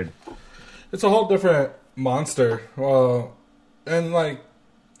 Word. It's a whole different monster. And, like,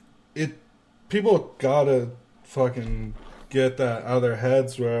 people gotta fucking get that out of their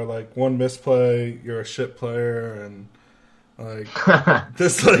heads where, like, one misplay, you're a shit player, and... Like,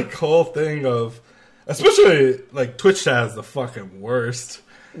 this, like, whole thing of... Especially, like, Twitch chat is the fucking worst.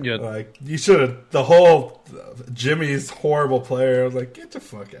 Yeah. Like, you should have... The whole... Jimmy's horrible player. I was like, get the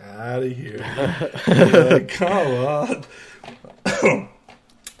fuck out of here. Like, come on.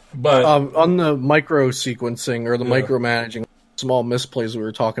 But... on the micro-sequencing, or the micromanaging, small misplays we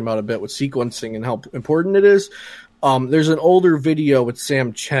were talking about a bit with sequencing and how important it is, there's an older video with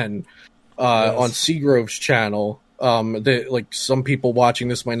Sam Chen on Seagrove's channel. That, like, some people watching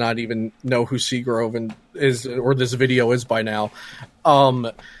this might not even know who Seagrove is, or this video is by now,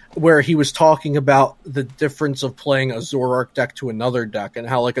 where he was talking about the difference of playing a Zoroark deck to another deck, and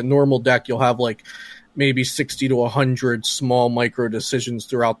how, like, a normal deck, you'll have, like, maybe 60 to 100 small micro decisions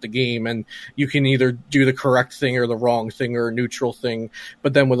throughout the game, and you can either do the correct thing or the wrong thing or a neutral thing.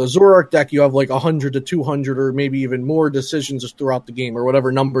 But then with a Zoroark deck, you have like 100 to 200 or maybe even more decisions throughout the game, or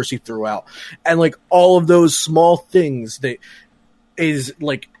whatever numbers he threw out. And like all of those small things that is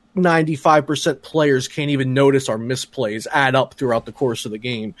like 95% players can't even notice are misplays add up throughout the course of the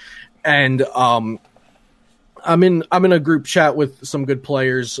game. And I'm in a group chat with some good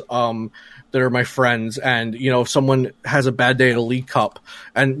players that are my friends, and, you know, if someone has a bad day at a League Cup,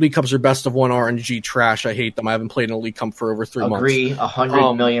 and League Cups are best of one RNG trash, I hate them. I haven't played in a League Cup for over 3 months. Agree,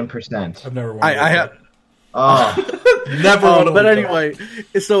 100 million%. I've never won. I have... Never won. But anyway,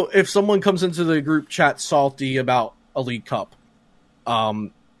 so if someone comes into the group chat salty about a League Cup,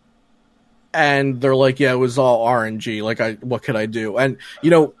 and they're like, yeah, it was all RNG, like, what could I do? And,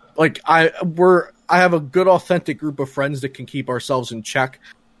 you know, like, I have a good, authentic group of friends that can keep ourselves in check.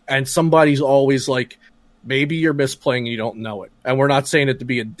 And somebody's always like, maybe you're misplaying and you don't know it. And we're not saying it to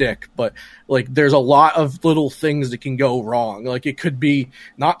be a dick, but like there's a lot of little things that can go wrong. Like it could be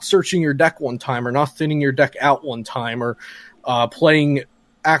not searching your deck one time, or not thinning your deck out one time, or playing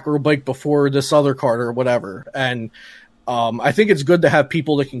Acrobike before this other card or whatever. And I think it's good to have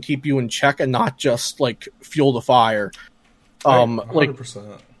people that can keep you in check and not just like fuel the fire.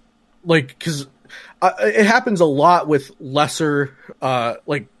 100%. Like, because it happens a lot with lesser,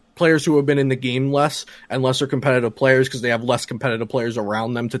 like, players who have been in the game less and lesser competitive players, because they have less competitive players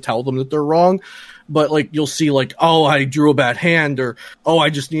around them to tell them that they're wrong. But, like, you'll see, like, oh, I drew a bad hand, or, oh,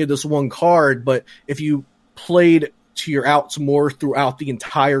 I just needed this one card. But if you played to your outs more throughout the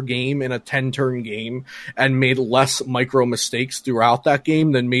entire game in a 10-turn game and made less micro mistakes throughout that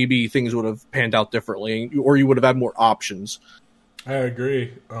game, then maybe things would have panned out differently, or you would have had more options. I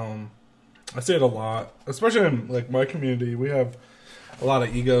agree. I see it a lot, especially in like my community. We have a lot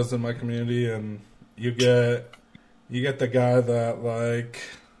of egos in my community, and you get the guy that like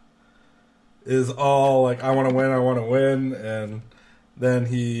is all like, I want to win, and then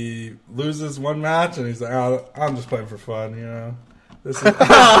he loses one match, and he's like, oh, I'm just playing for fun, you know. This is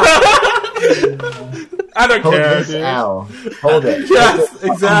I don't Hold care, this dude. L. Hold it. Yes,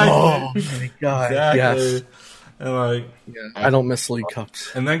 exactly. Oh my god! Exactly. Yes. And like, Yeah, I don't miss League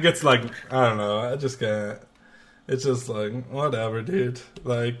Cups. and then gets like, I don't know, I just can't. It's just like, whatever, dude.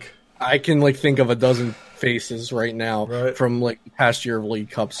 Like, I can like think of a dozen faces right now Right. from like the past year of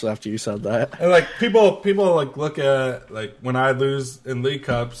League Cups after you said that. and like people like look at like when I lose in League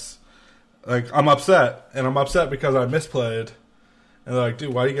Cups, like I'm upset, and I'm upset because I misplayed. And they're like,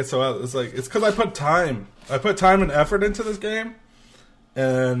 dude, why do you get so out? It's like, it's because I put time and effort into this game,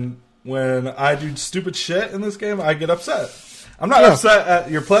 and when I do stupid shit in this game, I get upset. I'm not upset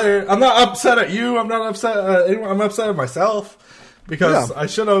at your player. I'm not upset at you. I'm not upset at anyone. I'm upset at myself because I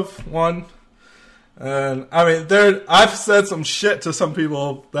should have won. And I mean, I've said some shit to some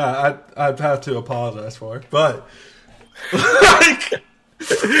people that I'd have to apologize for. But like,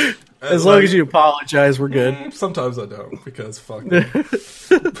 As long as you apologize, we're good. sometimes I don't, because fuck them.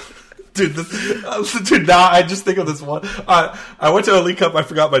 Dude, now I just think of this one. I went to a League Cup. I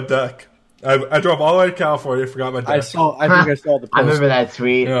forgot my deck. I drove all the way to California. Forgot my deck. I think I saw the post. I remember that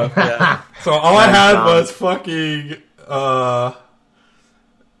tweet. Yeah. So all I had was fucking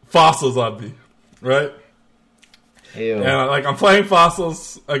fossils on me, right? Ew. And like I'm playing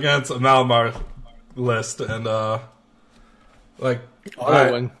fossils against a Malamar list, and like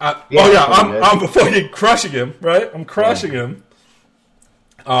I'm fucking crushing him, right? I'm crushing him.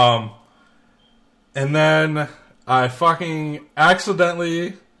 And then I fucking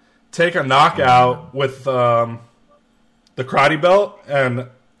accidentally take a knockout with the karate belt, and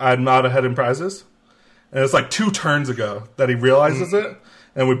I'm not ahead in prizes. And it's like 2 turns ago that he realizes it,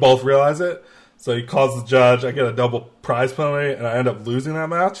 and we both realize it. So he calls the judge. I get a double prize penalty, and I end up losing that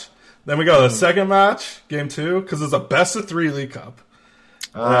match. Then we go to the second match, game 2, because it's a best-of-3 League Cup.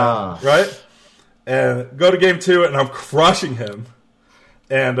 Right? And go to game 2, and I'm crushing him.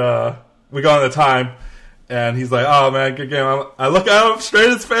 And we go on the time, and he's like, "Oh man, good game." I look at him straight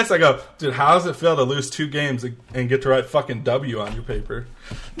in his face. I go, "Dude, how does it feel to lose 2 games and get to write fucking W on your paper?"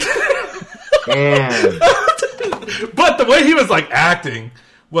 Damn. But the way he was like acting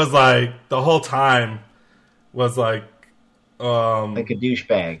was like the whole time was like a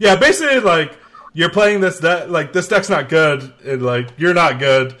douchebag. Yeah, basically like you're playing this deck. Like this deck's not good, and like you're not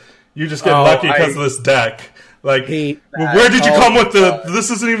good. You just get lucky because of this deck. Like, where did you come with the?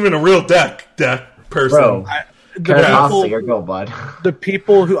 This isn't even a real deck person. Bro, go, bud. The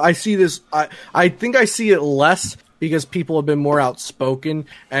people who I see this, I think I see it less because people have been more outspoken.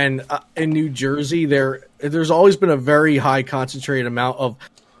 And in New Jersey, there's always been a very high concentrated amount of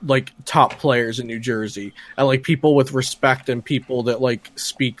like top players in New Jersey, and like people with respect and people that like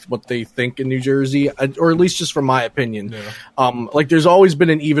speak what they think in New Jersey, or at least just from my opinion. Yeah. Like there's always been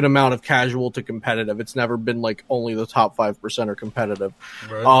an even amount of casual to competitive. It's never been like only the top 5% are competitive.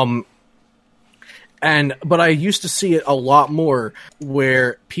 Right. But I used to see it a lot more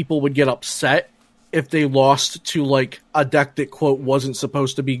where people would get upset if they lost to like a deck that quote wasn't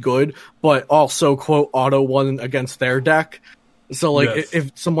supposed to be good, but also quote auto won against their deck. So, like,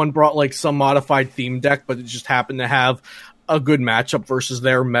 if someone brought, like, some modified theme deck, but it just happened to have a good matchup versus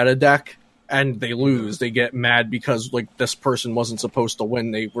their meta deck, and they lose, they get mad because, like, this person wasn't supposed to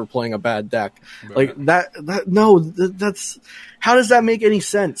win. They were playing a bad deck. Right. Like, that's... How does that make any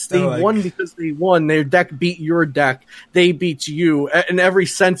sense? They won because they won. Their deck beat your deck. They beat you. In every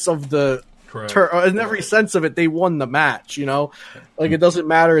sense of the... in every sense of it, they won the match, you know? Like, it doesn't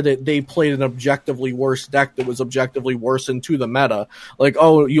matter that they played an objectively worse deck that was objectively worse into the meta. Like,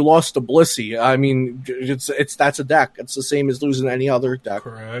 oh, you lost to Blissey. I mean, that's a deck. It's the same as losing any other deck.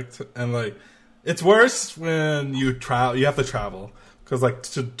 Correct. And, like, it's worse when you have to travel. Because, like,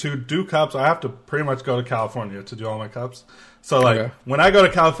 to do cups, I have to pretty much go to California to do all my cups. So, like, when I go to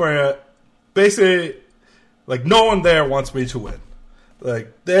California, basically, like, no one there wants me to win.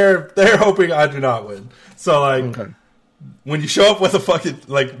 Like they're hoping I do not win. So like when you show up with a fucking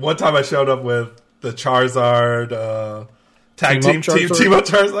like one time I showed up with the Charizard team up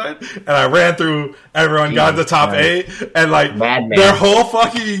Charizard, and I ran through everyone, got the top 8, and like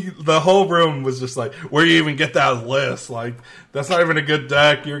the whole room was just like, where you even get that list? Like that's not even a good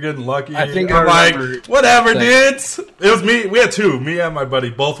deck. You're getting lucky. I think I'm like, whatever, dudes. It was me. We had 2. Me and my buddy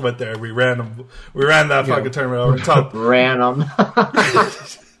both went there. We ran that fucking tournament over the top. Ran them.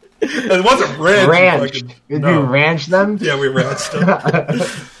 It wasn't ranch. Did you ranch them? Yeah, we ranched them.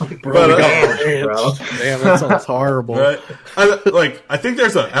 Bro. Damn, that sounds horrible. Right? I think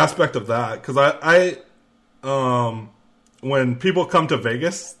there's an aspect of that because I when people come to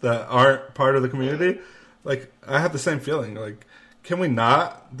Vegas that aren't part of the community, like I have the same feeling. Like, can we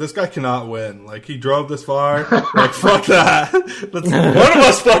not? This guy cannot win. Like he drove this far. Like fuck that. One of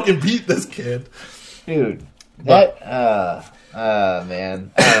us fucking beat this kid, dude. Man,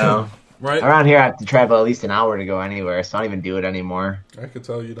 I don't know. Right around here, I have to travel at least an hour to go anywhere, so I don't even do it anymore. I can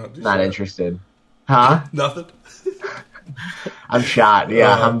tell you don't do. Not interested, huh? Nothing. I'm shot.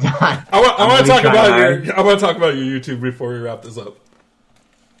 Yeah, I'm done. I want to talk about I want to talk about your YouTube before we wrap this up.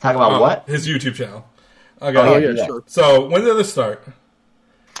 Talk about what? His YouTube channel. Okay. Sure. So when did this start?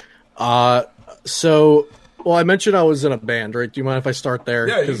 Well, I mentioned I was in a band, right? Do you mind if I start there?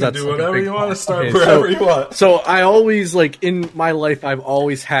 Yeah, you can do whatever you want to start wherever you want. So I always, like, in my life, I've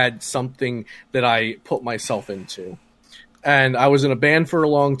always had something that I put myself into. And I was in a band for a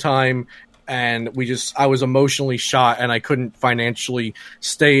long time, and I was emotionally shot, and I couldn't financially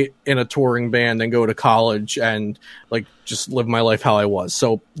stay in a touring band and go to college and, like, just live my life how I was.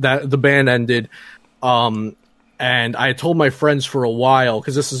 So the band ended, and I told my friends for a while,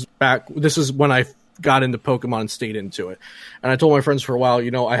 because this is when I got into Pokemon and stayed into it. And I told my friends for a while,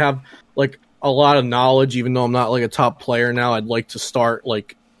 I have like a lot of knowledge, even though I'm not like a top player now. I'd like to start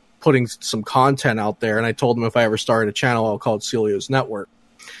like putting some content out there. And I told them if I ever started a channel, I'll call it Celio's Network.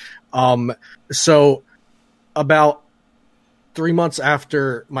 So about 3 months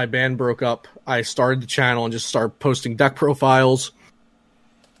after my band broke up, I started the channel and just started posting deck profiles.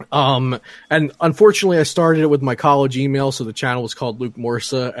 And unfortunately I started it with my college email, so the channel was called Luke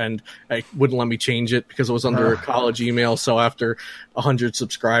Morsa, and I wouldn't let me change it because it was under a college email. So after 100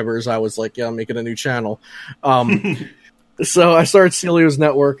 subscribers, I was like, yeah, I'm making a new channel. So I started Celio's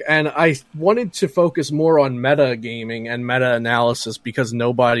Network, and I wanted to focus more on meta gaming and meta analysis because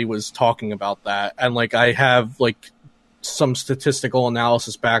nobody was talking about that. And like I have like some statistical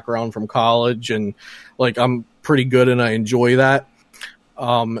analysis background from college, and like I'm pretty good and I enjoy that.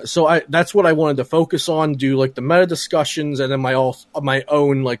 So that's what I wanted to focus on, do like the meta discussions, and then my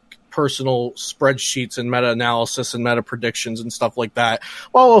own like personal spreadsheets and meta analysis and meta predictions and stuff like that,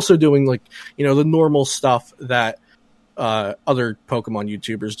 while also doing like, the normal stuff that other Pokemon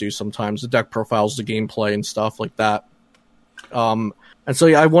YouTubers do sometimes, the deck profiles, the gameplay and stuff like that. And so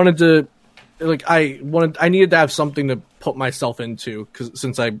yeah, I wanted to I needed to have something to put myself into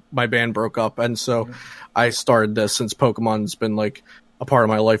since my band broke up, and so I started this, since Pokemon's been like a part of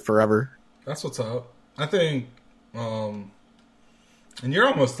my life forever. That's what's up. I think, and you're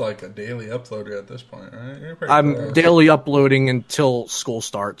almost like a daily uploader at this point, right? I'm daily uploading until school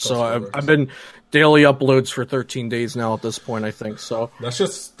starts. So I've been daily uploads for 13 days now at this point, I think. So that's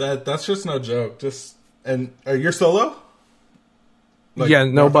just no joke. And you're solo? Like, yeah,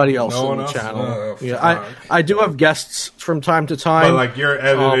 nobody else on the channel. Oh, yeah, I do have guests from time to time. But like you're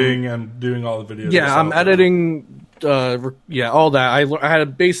editing and doing all the videos. Yeah, I'm editing. All that. I had to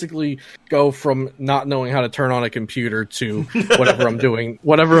basically go from not knowing how to turn on a computer to whatever I'm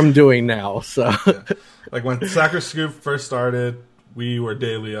doing now. So, yeah. Like when Soccer Scoop first started, we were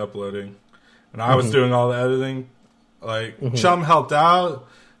daily uploading, and I was doing all the editing. Like Chum helped out,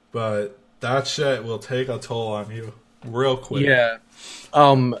 but that shit will take a toll on you real quick. Yeah.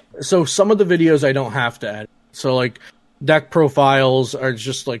 So some of the videos I don't have to edit. So like deck profiles are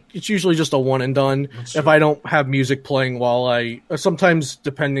just like, it's usually just a one and done. If I don't have music playing sometimes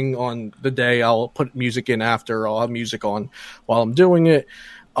depending on the day, I'll put music in after, I'll have music on while I'm doing it.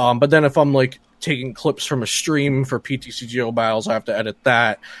 But then if I'm like taking clips from a stream for PTCGO battles, I have to edit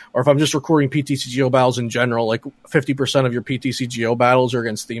that. Or if I'm just recording PTCGO battles in general, like 50% of your PTCGO battles are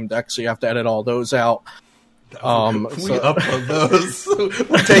against theme decks, so you have to edit all those out. We upload those.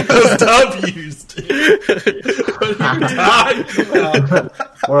 We take those W's, dude. What are you talking about?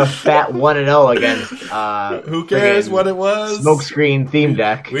 We're a fat 1-0 against. Who cares what it was? Smokescreen theme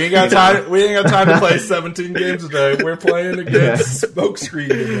deck. We ain't got time. We ain't got time to play 17 games a day. We're playing against Smokescreen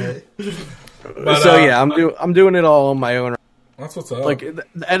today. But, yeah, I'm doing it all on my own. That's what's up. Like the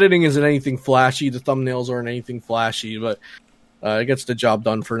editing isn't anything flashy. The thumbnails aren't anything flashy, but it gets the job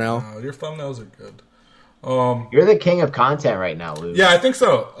done for now. Your thumbnails are good. You're the king of content right now, Luke. Yeah, I think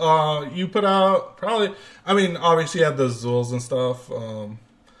so. You put out probably. I mean, obviously you have the Zools and stuff,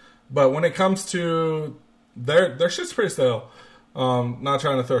 but when it comes to their shit's pretty stale. Not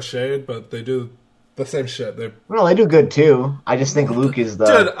trying to throw shade, but they do the same shit. They do good too. I just think Luke is the.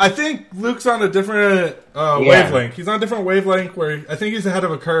 Dude, I think Luke's on a different wavelength. He's on a different wavelength where I think he's ahead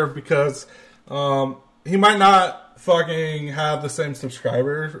of a curve because he might not fucking have the same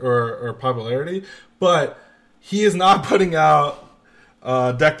subscribers or popularity, but he is not putting out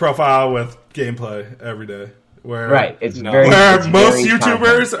deck profile with gameplay every day. Where it's most very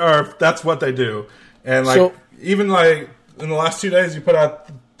YouTubers are. That's what they do, and like even like in the last 2 days, you put out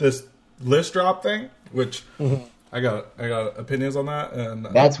this list drop thing, which I got opinions on that, and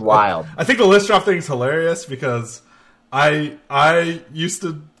that's wild. I think the list drop thing is hilarious because I used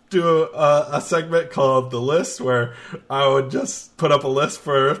to do a segment called The List where I would just put up a list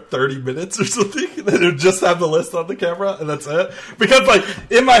for 30 minutes or something and then it would just have the list on the camera and that's it. Because like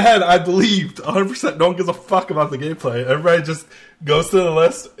in my head I believed 100% no one gives a fuck about the gameplay. Everybody just goes to the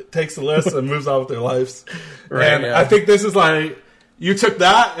list, takes the list and moves on with their lives. I think this is like you took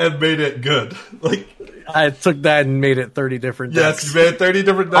that and made it good. Like I took that and made it 30 different decks. Yes, you made 30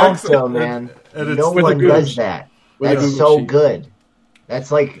 different decks. Also, man, no one does that. That's so good. That's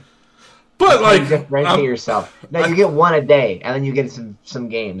like, but like differentiate yourself. Now you get one a day, and then you get some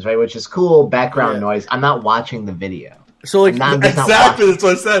games, right? Which is cool background noise. I'm not watching the video. So like exactly that's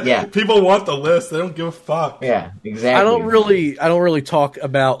what I said. Yeah, people want the list. They don't give a fuck. Yeah, exactly. I don't really talk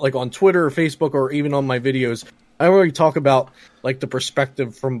about like on Twitter or Facebook or even on my videos. I don't really talk about like the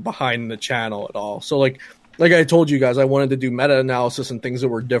perspective from behind the channel at all. So like like I told you guys, I wanted to do meta analysis and things that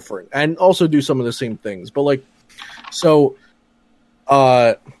were different, and also do some of the same things. But like, so,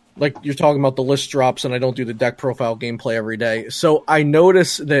 like you're talking about the list drops, and I don't do the deck profile gameplay every day. So I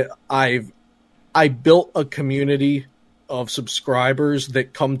noticed that I built a community of subscribers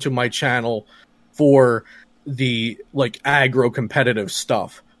that come to my channel for the like aggro competitive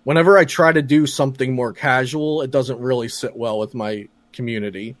stuff. Whenever I try to do something more casual, it doesn't really sit well with my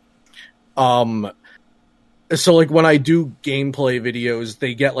community. So like when I do gameplay videos,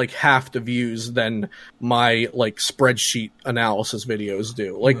 they get like half the views than my like spreadsheet analysis videos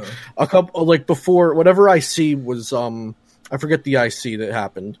do. Like a couple, like before, whatever IC was, I forget the IC that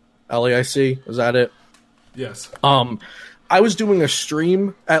happened. LAIC, was that it? Yes. I was doing a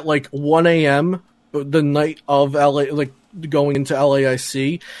stream at like 1 a.m. the night of LA, like going into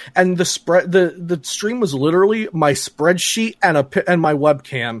LAIC, and the stream was literally my spreadsheet and my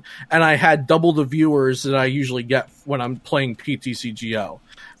webcam, and I had double the viewers that I usually get when I'm playing PTCGO.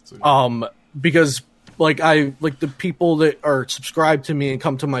 Because like the people that are subscribed to me and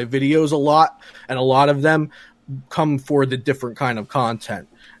come to my videos a lot, and a lot of them come for the different kind of content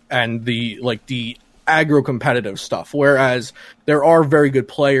and the aggro competitive stuff, whereas there are very good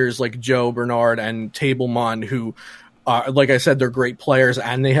players like Joe Bernard and Tablemon who, like I said, they're great players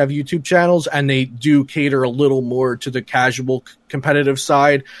and they have YouTube channels, and they do cater a little more to the casual competitive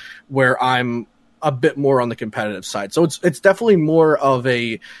side, where I'm a bit more on the competitive side. So it's definitely more of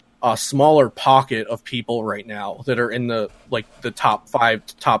a smaller pocket of people right now that are in the top 5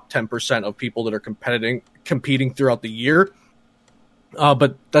 to top 10% of people that are competing throughout the year.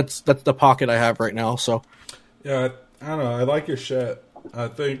 But that's the pocket I have right now. So yeah, I don't know. I like your shit. I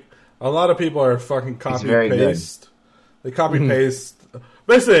think a lot of people are fucking copy paste. They copy paste.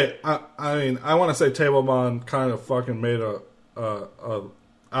 Basically, I mean, I want to say Tablemon kind of fucking made a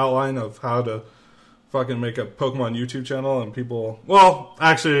outline of how to fucking make a Pokemon YouTube channel, and people. Well,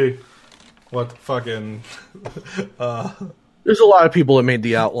 actually, what fucking. There's a lot of people that made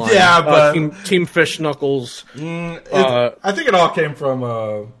the outline. Yeah, but Team Fish Knuckles. I think it all came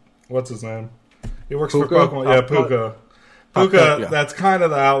from what's his name? He works Puka? for Pokemon. Yeah, Puka. Puka. Yeah. That's kind of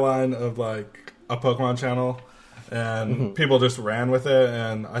the outline of like a Pokemon channel, and people just ran with it.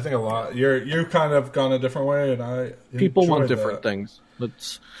 And I think a lot. You kind of gone a different way, and people want different things.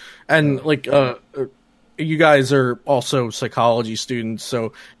 You guys are also psychology students,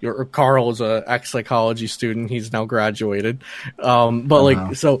 so Carl is a ex-psychology student. He's now graduated.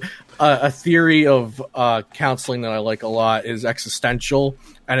 A theory of counseling that I like a lot is existential,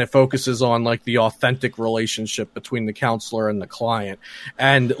 and it focuses on like the authentic relationship between the counselor and the client.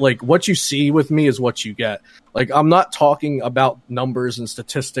 And like what you see with me is what you get. Like I'm not talking about numbers and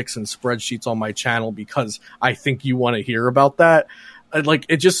statistics and spreadsheets on my channel because I think you want to hear about that. Like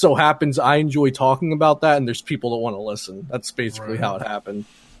it just so happens I enjoy talking about that, and there's people that want to listen. That's basically how it happened.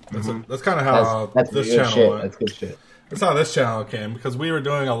 That's kind of how this channel went. That's good shit. That's how this channel came, because we were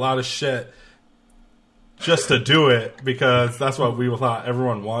doing a lot of shit just to do it, because that's what we thought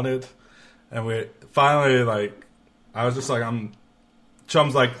everyone wanted. And we finally, like, I was just like,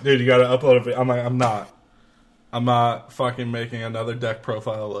 Chum's like, dude, you got to upload a video. I'm like, I'm not fucking making another deck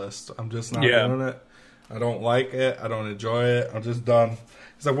profile list. I'm just not doing it. I don't like it. I don't enjoy it. I'm just done.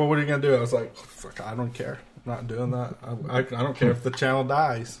 He's like, well, what are you going to do? I was like, fuck, I don't care. I'm not doing that. I don't care if the channel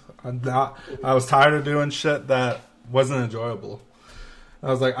dies. I was tired of doing shit that wasn't enjoyable. I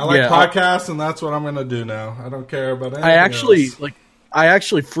was like, I like podcasts, and that's what I'm going to do now. I don't care about anything else. I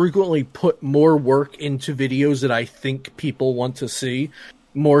actually frequently put more work into videos that I think people want to see,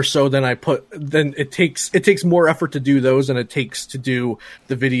 more so than it takes more effort to do those than it takes to do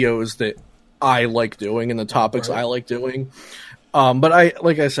the videos that I like doing and the topics I like doing. But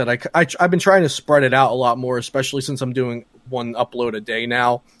I've been trying to spread it out a lot more, especially since I'm doing one upload a day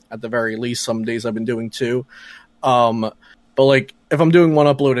now. At the very least, some days I've been doing 2. But like if I'm doing one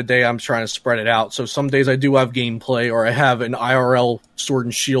upload a day, I'm trying to spread it out. So some days I do have gameplay, or I have an IRL Sword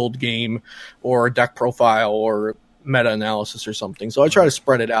and Shield game, or a deck profile, or meta analysis or something. So I try to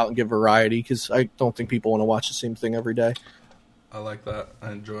spread it out and give variety, because I don't think people want to watch the same thing every day. I like that.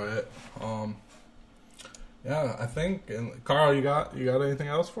 I enjoy it. Yeah, I think. And Carl, you got anything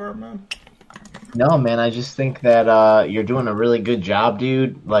else for it, man? No, man. I just think that you're doing a really good job,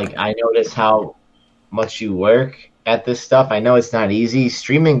 dude. Like I notice how much you work at this stuff. I know it's not easy.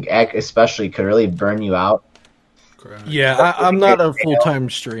 Streaming, especially, could really burn you out. Correct. Yeah, I'm not a full-time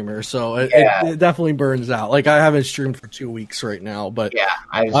streamer, so it definitely burns out. Like I haven't streamed for 2 weeks right now, but yeah,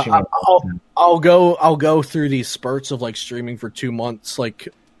 I'll go through these spurts of like streaming for 2 months, like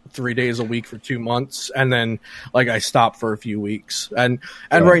 3 days a week for 2 months, and then like I stopped for a few weeks. And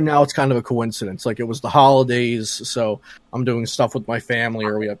right now it's kind of a coincidence. Like it was the holidays, so I'm doing stuff with my family,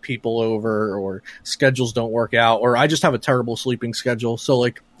 or we have people over, or schedules don't work out, or I just have a terrible sleeping schedule. So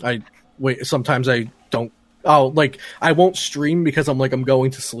like sometimes I don't. I won't stream because I'm going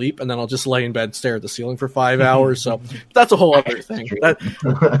to sleep, and then I'll just lay in bed, stare at the ceiling for 5 hours. So that's a whole other thing.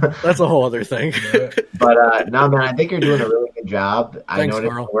 That's a whole other thing. But no, man, I think you're doing a really good job. Thanks, I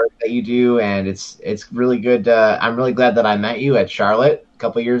noticed Carl. the work that you do, and it's really good. I'm really glad that I met you at Charlotte a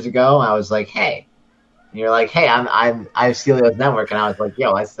couple years ago. I was like, hey. And you're like, hey, I'm Celio's Network, and I was like,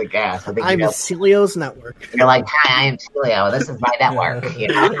 yo, that's the gas. I think I'm Celio's Network. You're like, hi, I am Celio. This is my network. You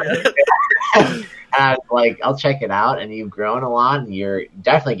know. And I was like, I'll check it out, and you've grown a lot, and you're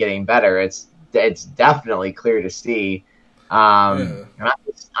definitely getting better. It's definitely clear to see. And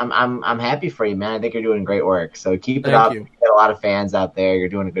I'm happy for you, man. I think you're doing great work. So keep it up. You got a lot of fans out there. You're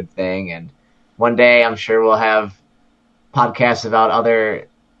doing a good thing, and one day I'm sure we'll have podcasts about other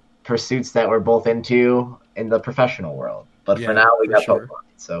pursuits that we're both into in the professional world. But for now, we got Pokemon.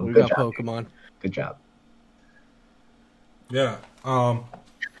 So we good got job. Pokemon. Good job. Yeah.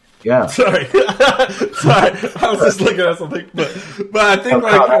 Yeah. Sorry. I was just looking at something, but I think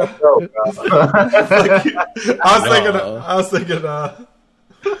I was thinking about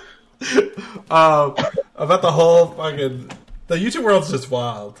the whole fucking the YouTube world's just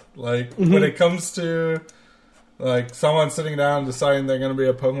wild. Like when it comes to like someone sitting down and deciding they're going to be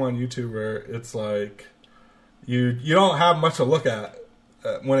a Pokemon YouTuber, it's like you don't have much to look at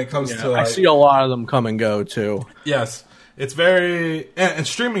when it comes to. Like, I see a lot of them come and go too. Yes. It's very and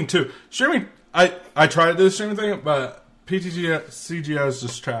streaming too. Streaming, I try to do the streaming thing, but CGO is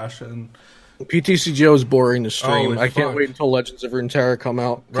just trash. And PTCGO is boring to stream. I can't wait until Legends of Runeterra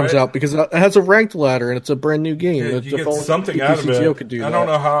comes out because it has a ranked ladder and it's a brand new game. Yeah, you get something out of it. Could do I don't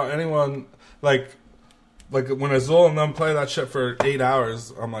know how anyone like when Azul and them play that shit for 8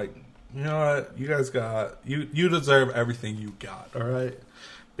 hours. I'm like, you know what? You guys you deserve everything you got. All right.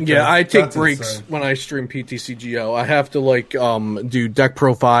 Yeah, I take breaks when I stream PTCGO. I have to do deck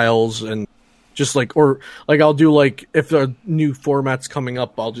profiles and just I'll do if the new format's coming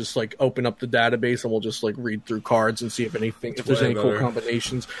up, I'll just open up the database and we'll just read through cards and see if there's any cool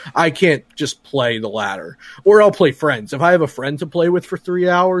combinations. I can't just play the ladder, or I'll play friends. If I have a friend to play with for 3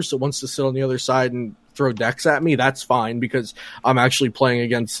 hours that wants to sit on the other side and throw decks at me, that's fine because I'm actually playing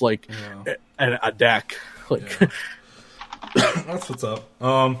against a deck. That's what's up.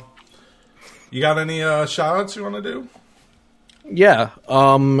 You got any shout outs you want to do? Yeah.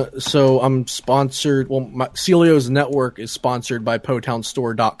 So I'm sponsored. Well, Celio's Network is sponsored by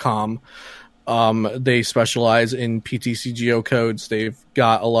PotownStore.com. They specialize in PTCGO codes. They've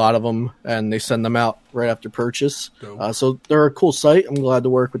got a lot of them, and they send them out right after purchase. So they're a cool site. I'm glad to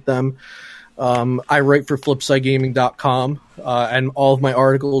work with them. I write for FlipsideGaming.com, and all of my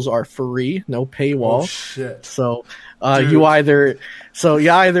articles are free, no paywall. Oh, shit. So you either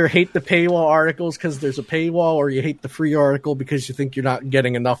hate the paywall articles because there's a paywall, or you hate the free article because you think you're not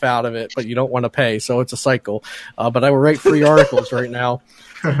getting enough out of it, but you don't want to pay. So it's a cycle. But I will write free articles right now.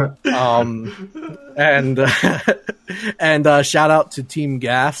 And shout out to Team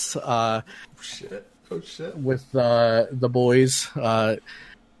Gas. Oh shit. With the boys.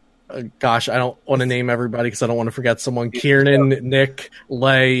 Gosh, I don't want to name everybody because I don't want to forget someone. Kieran, Nick,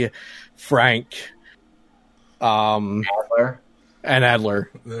 Lay, Frank, Adler. And Adler.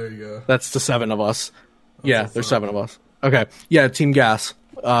 There you go. That's the 7 of us. There's 7 of us. Okay. Yeah, Team Gas.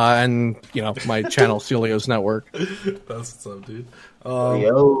 And, my channel, Celio's Network. That's what's up, dude.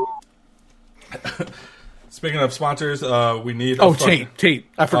 Yo. Speaking of sponsors, we need... Tate.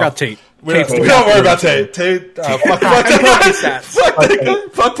 I forgot Tate. We don't worry about Tate. Fuck Pokestats.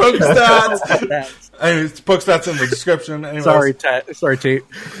 Fuck Pokestats. Anyways, Pokestats in the description. Anyways. Sorry, Tate.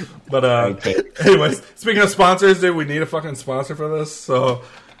 But anyways, speaking of sponsors, dude, we need a fucking sponsor for this. So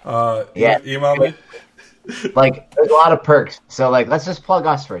email me. There's a lot of perks. So let's just plug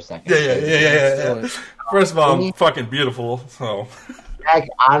us for a second. Yeah. First of all, I'm fucking beautiful. So.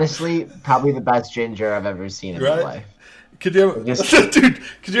 Honestly, probably the best ginger I've ever seen in my life. Could you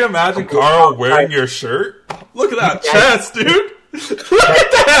imagine Carl wearing your shirt? Look at that chest, dude. Look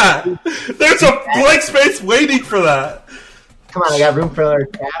at that. There's a blank space waiting for that. Come on, I got room for another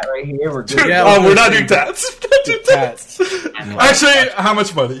tat right here. We're good. We're not doing tats. Actually, how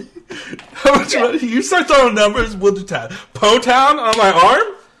much money? Money? You start throwing numbers, we'll do tats. Potown on my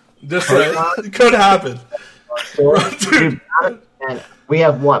arm? Just it could happen. Dude, and we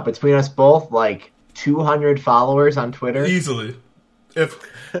have between us both 200 followers on Twitter. Easily.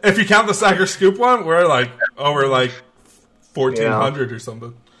 If you count the Sacker Scoop one, we're over 1,400 or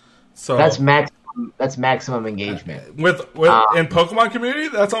something. So That's maximum engagement. with in Pokemon community,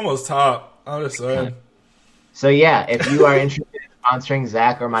 that's almost top. I'm just saying. So yeah, if you are interested in sponsoring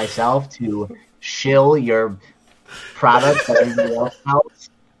Zach or myself to shill your product that everybody else sells,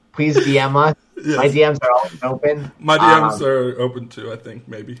 please DM us. Yes. My DMs are always open. My DMs are open too. I think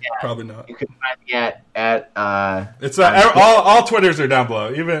maybe, probably not. You can find me at It's all Twitters are down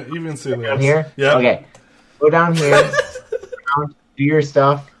below. Even Celios. down here. Yeah. Okay. Go down here. Do your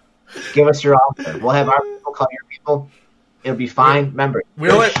stuff. Give us your offer. We'll have our people call your people. It'll be fine. Remember, We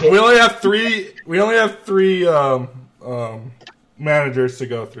only have three managers to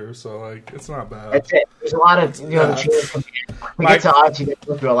go through, so like it's not bad. That's it. There's a lot of the chance we get to us. You get to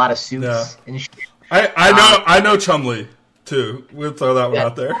go through a lot of suits and shit. I know Chumley too. We'll throw that one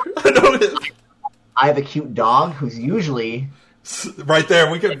out there. I know him. I have a cute dog who's usually Right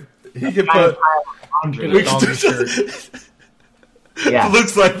there. He could put. We could do yeah.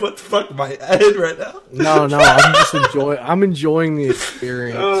 Looks like what the fuck my head right now. No, I'm enjoying the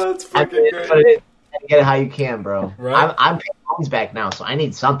experience. Oh, that's fucking great. Get it how you can, bro. Right. I'm paying loans back now, so I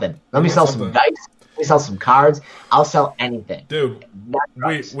need something. Let me need sell something. some dice. Let me sell some cards. I'll sell anything. Dude, Not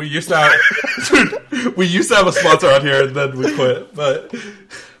we drugs. used to have we used to have a sponsor on here and then we quit, but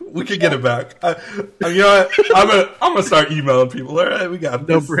we could get it back. You know what? I'm gonna start emailing people. All right, we got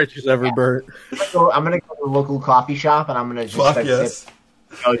No this. bridges ever burnt. I'm gonna go to the local coffee shop and I'm gonna just Fuck start yes.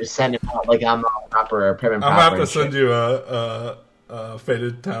 just send it out like I'm a proper prim and I'm proper. gonna have to and send shit. you a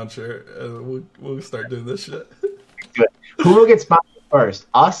Faded Town shirt. And we'll start doing this shit. Do it. Who will get sponsored first,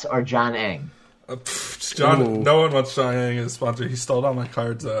 us or John Eng? John, Ooh. no one wants John Yang as a sponsor. He stole all my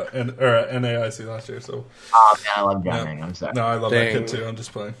cards at NAIC last year. So Oh man, I love John yeah. Eng. I'm sorry. No, I love Dang. that kid too. I'm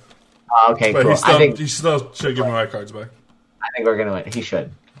just playing. Okay, But cool. he still should give me my cards back. I think we're gonna win. He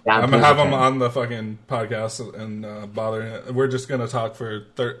should. John, I'm gonna please have him return. on the fucking podcast and bothering. We're just gonna talk for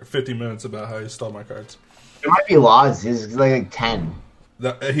 50 minutes about how he stole my cards. There might be laws. He's like 10.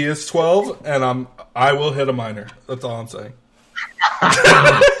 He is 12, and I will hit a minor. That's all I'm saying.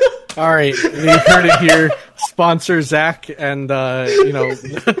 All right, you heard it here. Sponsor Zach, and Whoa,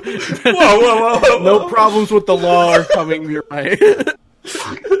 whoa. no problems with the law are coming your way.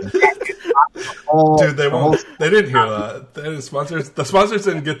 Dude, they won't. They didn't hear that. The sponsors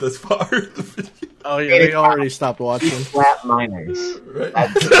didn't get this far. Oh yeah, they already stopped watching. Flat minors. Right?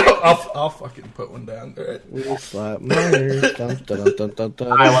 I'll fucking put one down. Right? We slap minors. Dun, dun, dun, dun,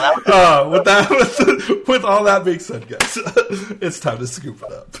 dun. All right, well, that was With all that being said, guys, it's time to scoop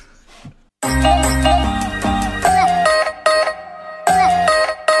it up.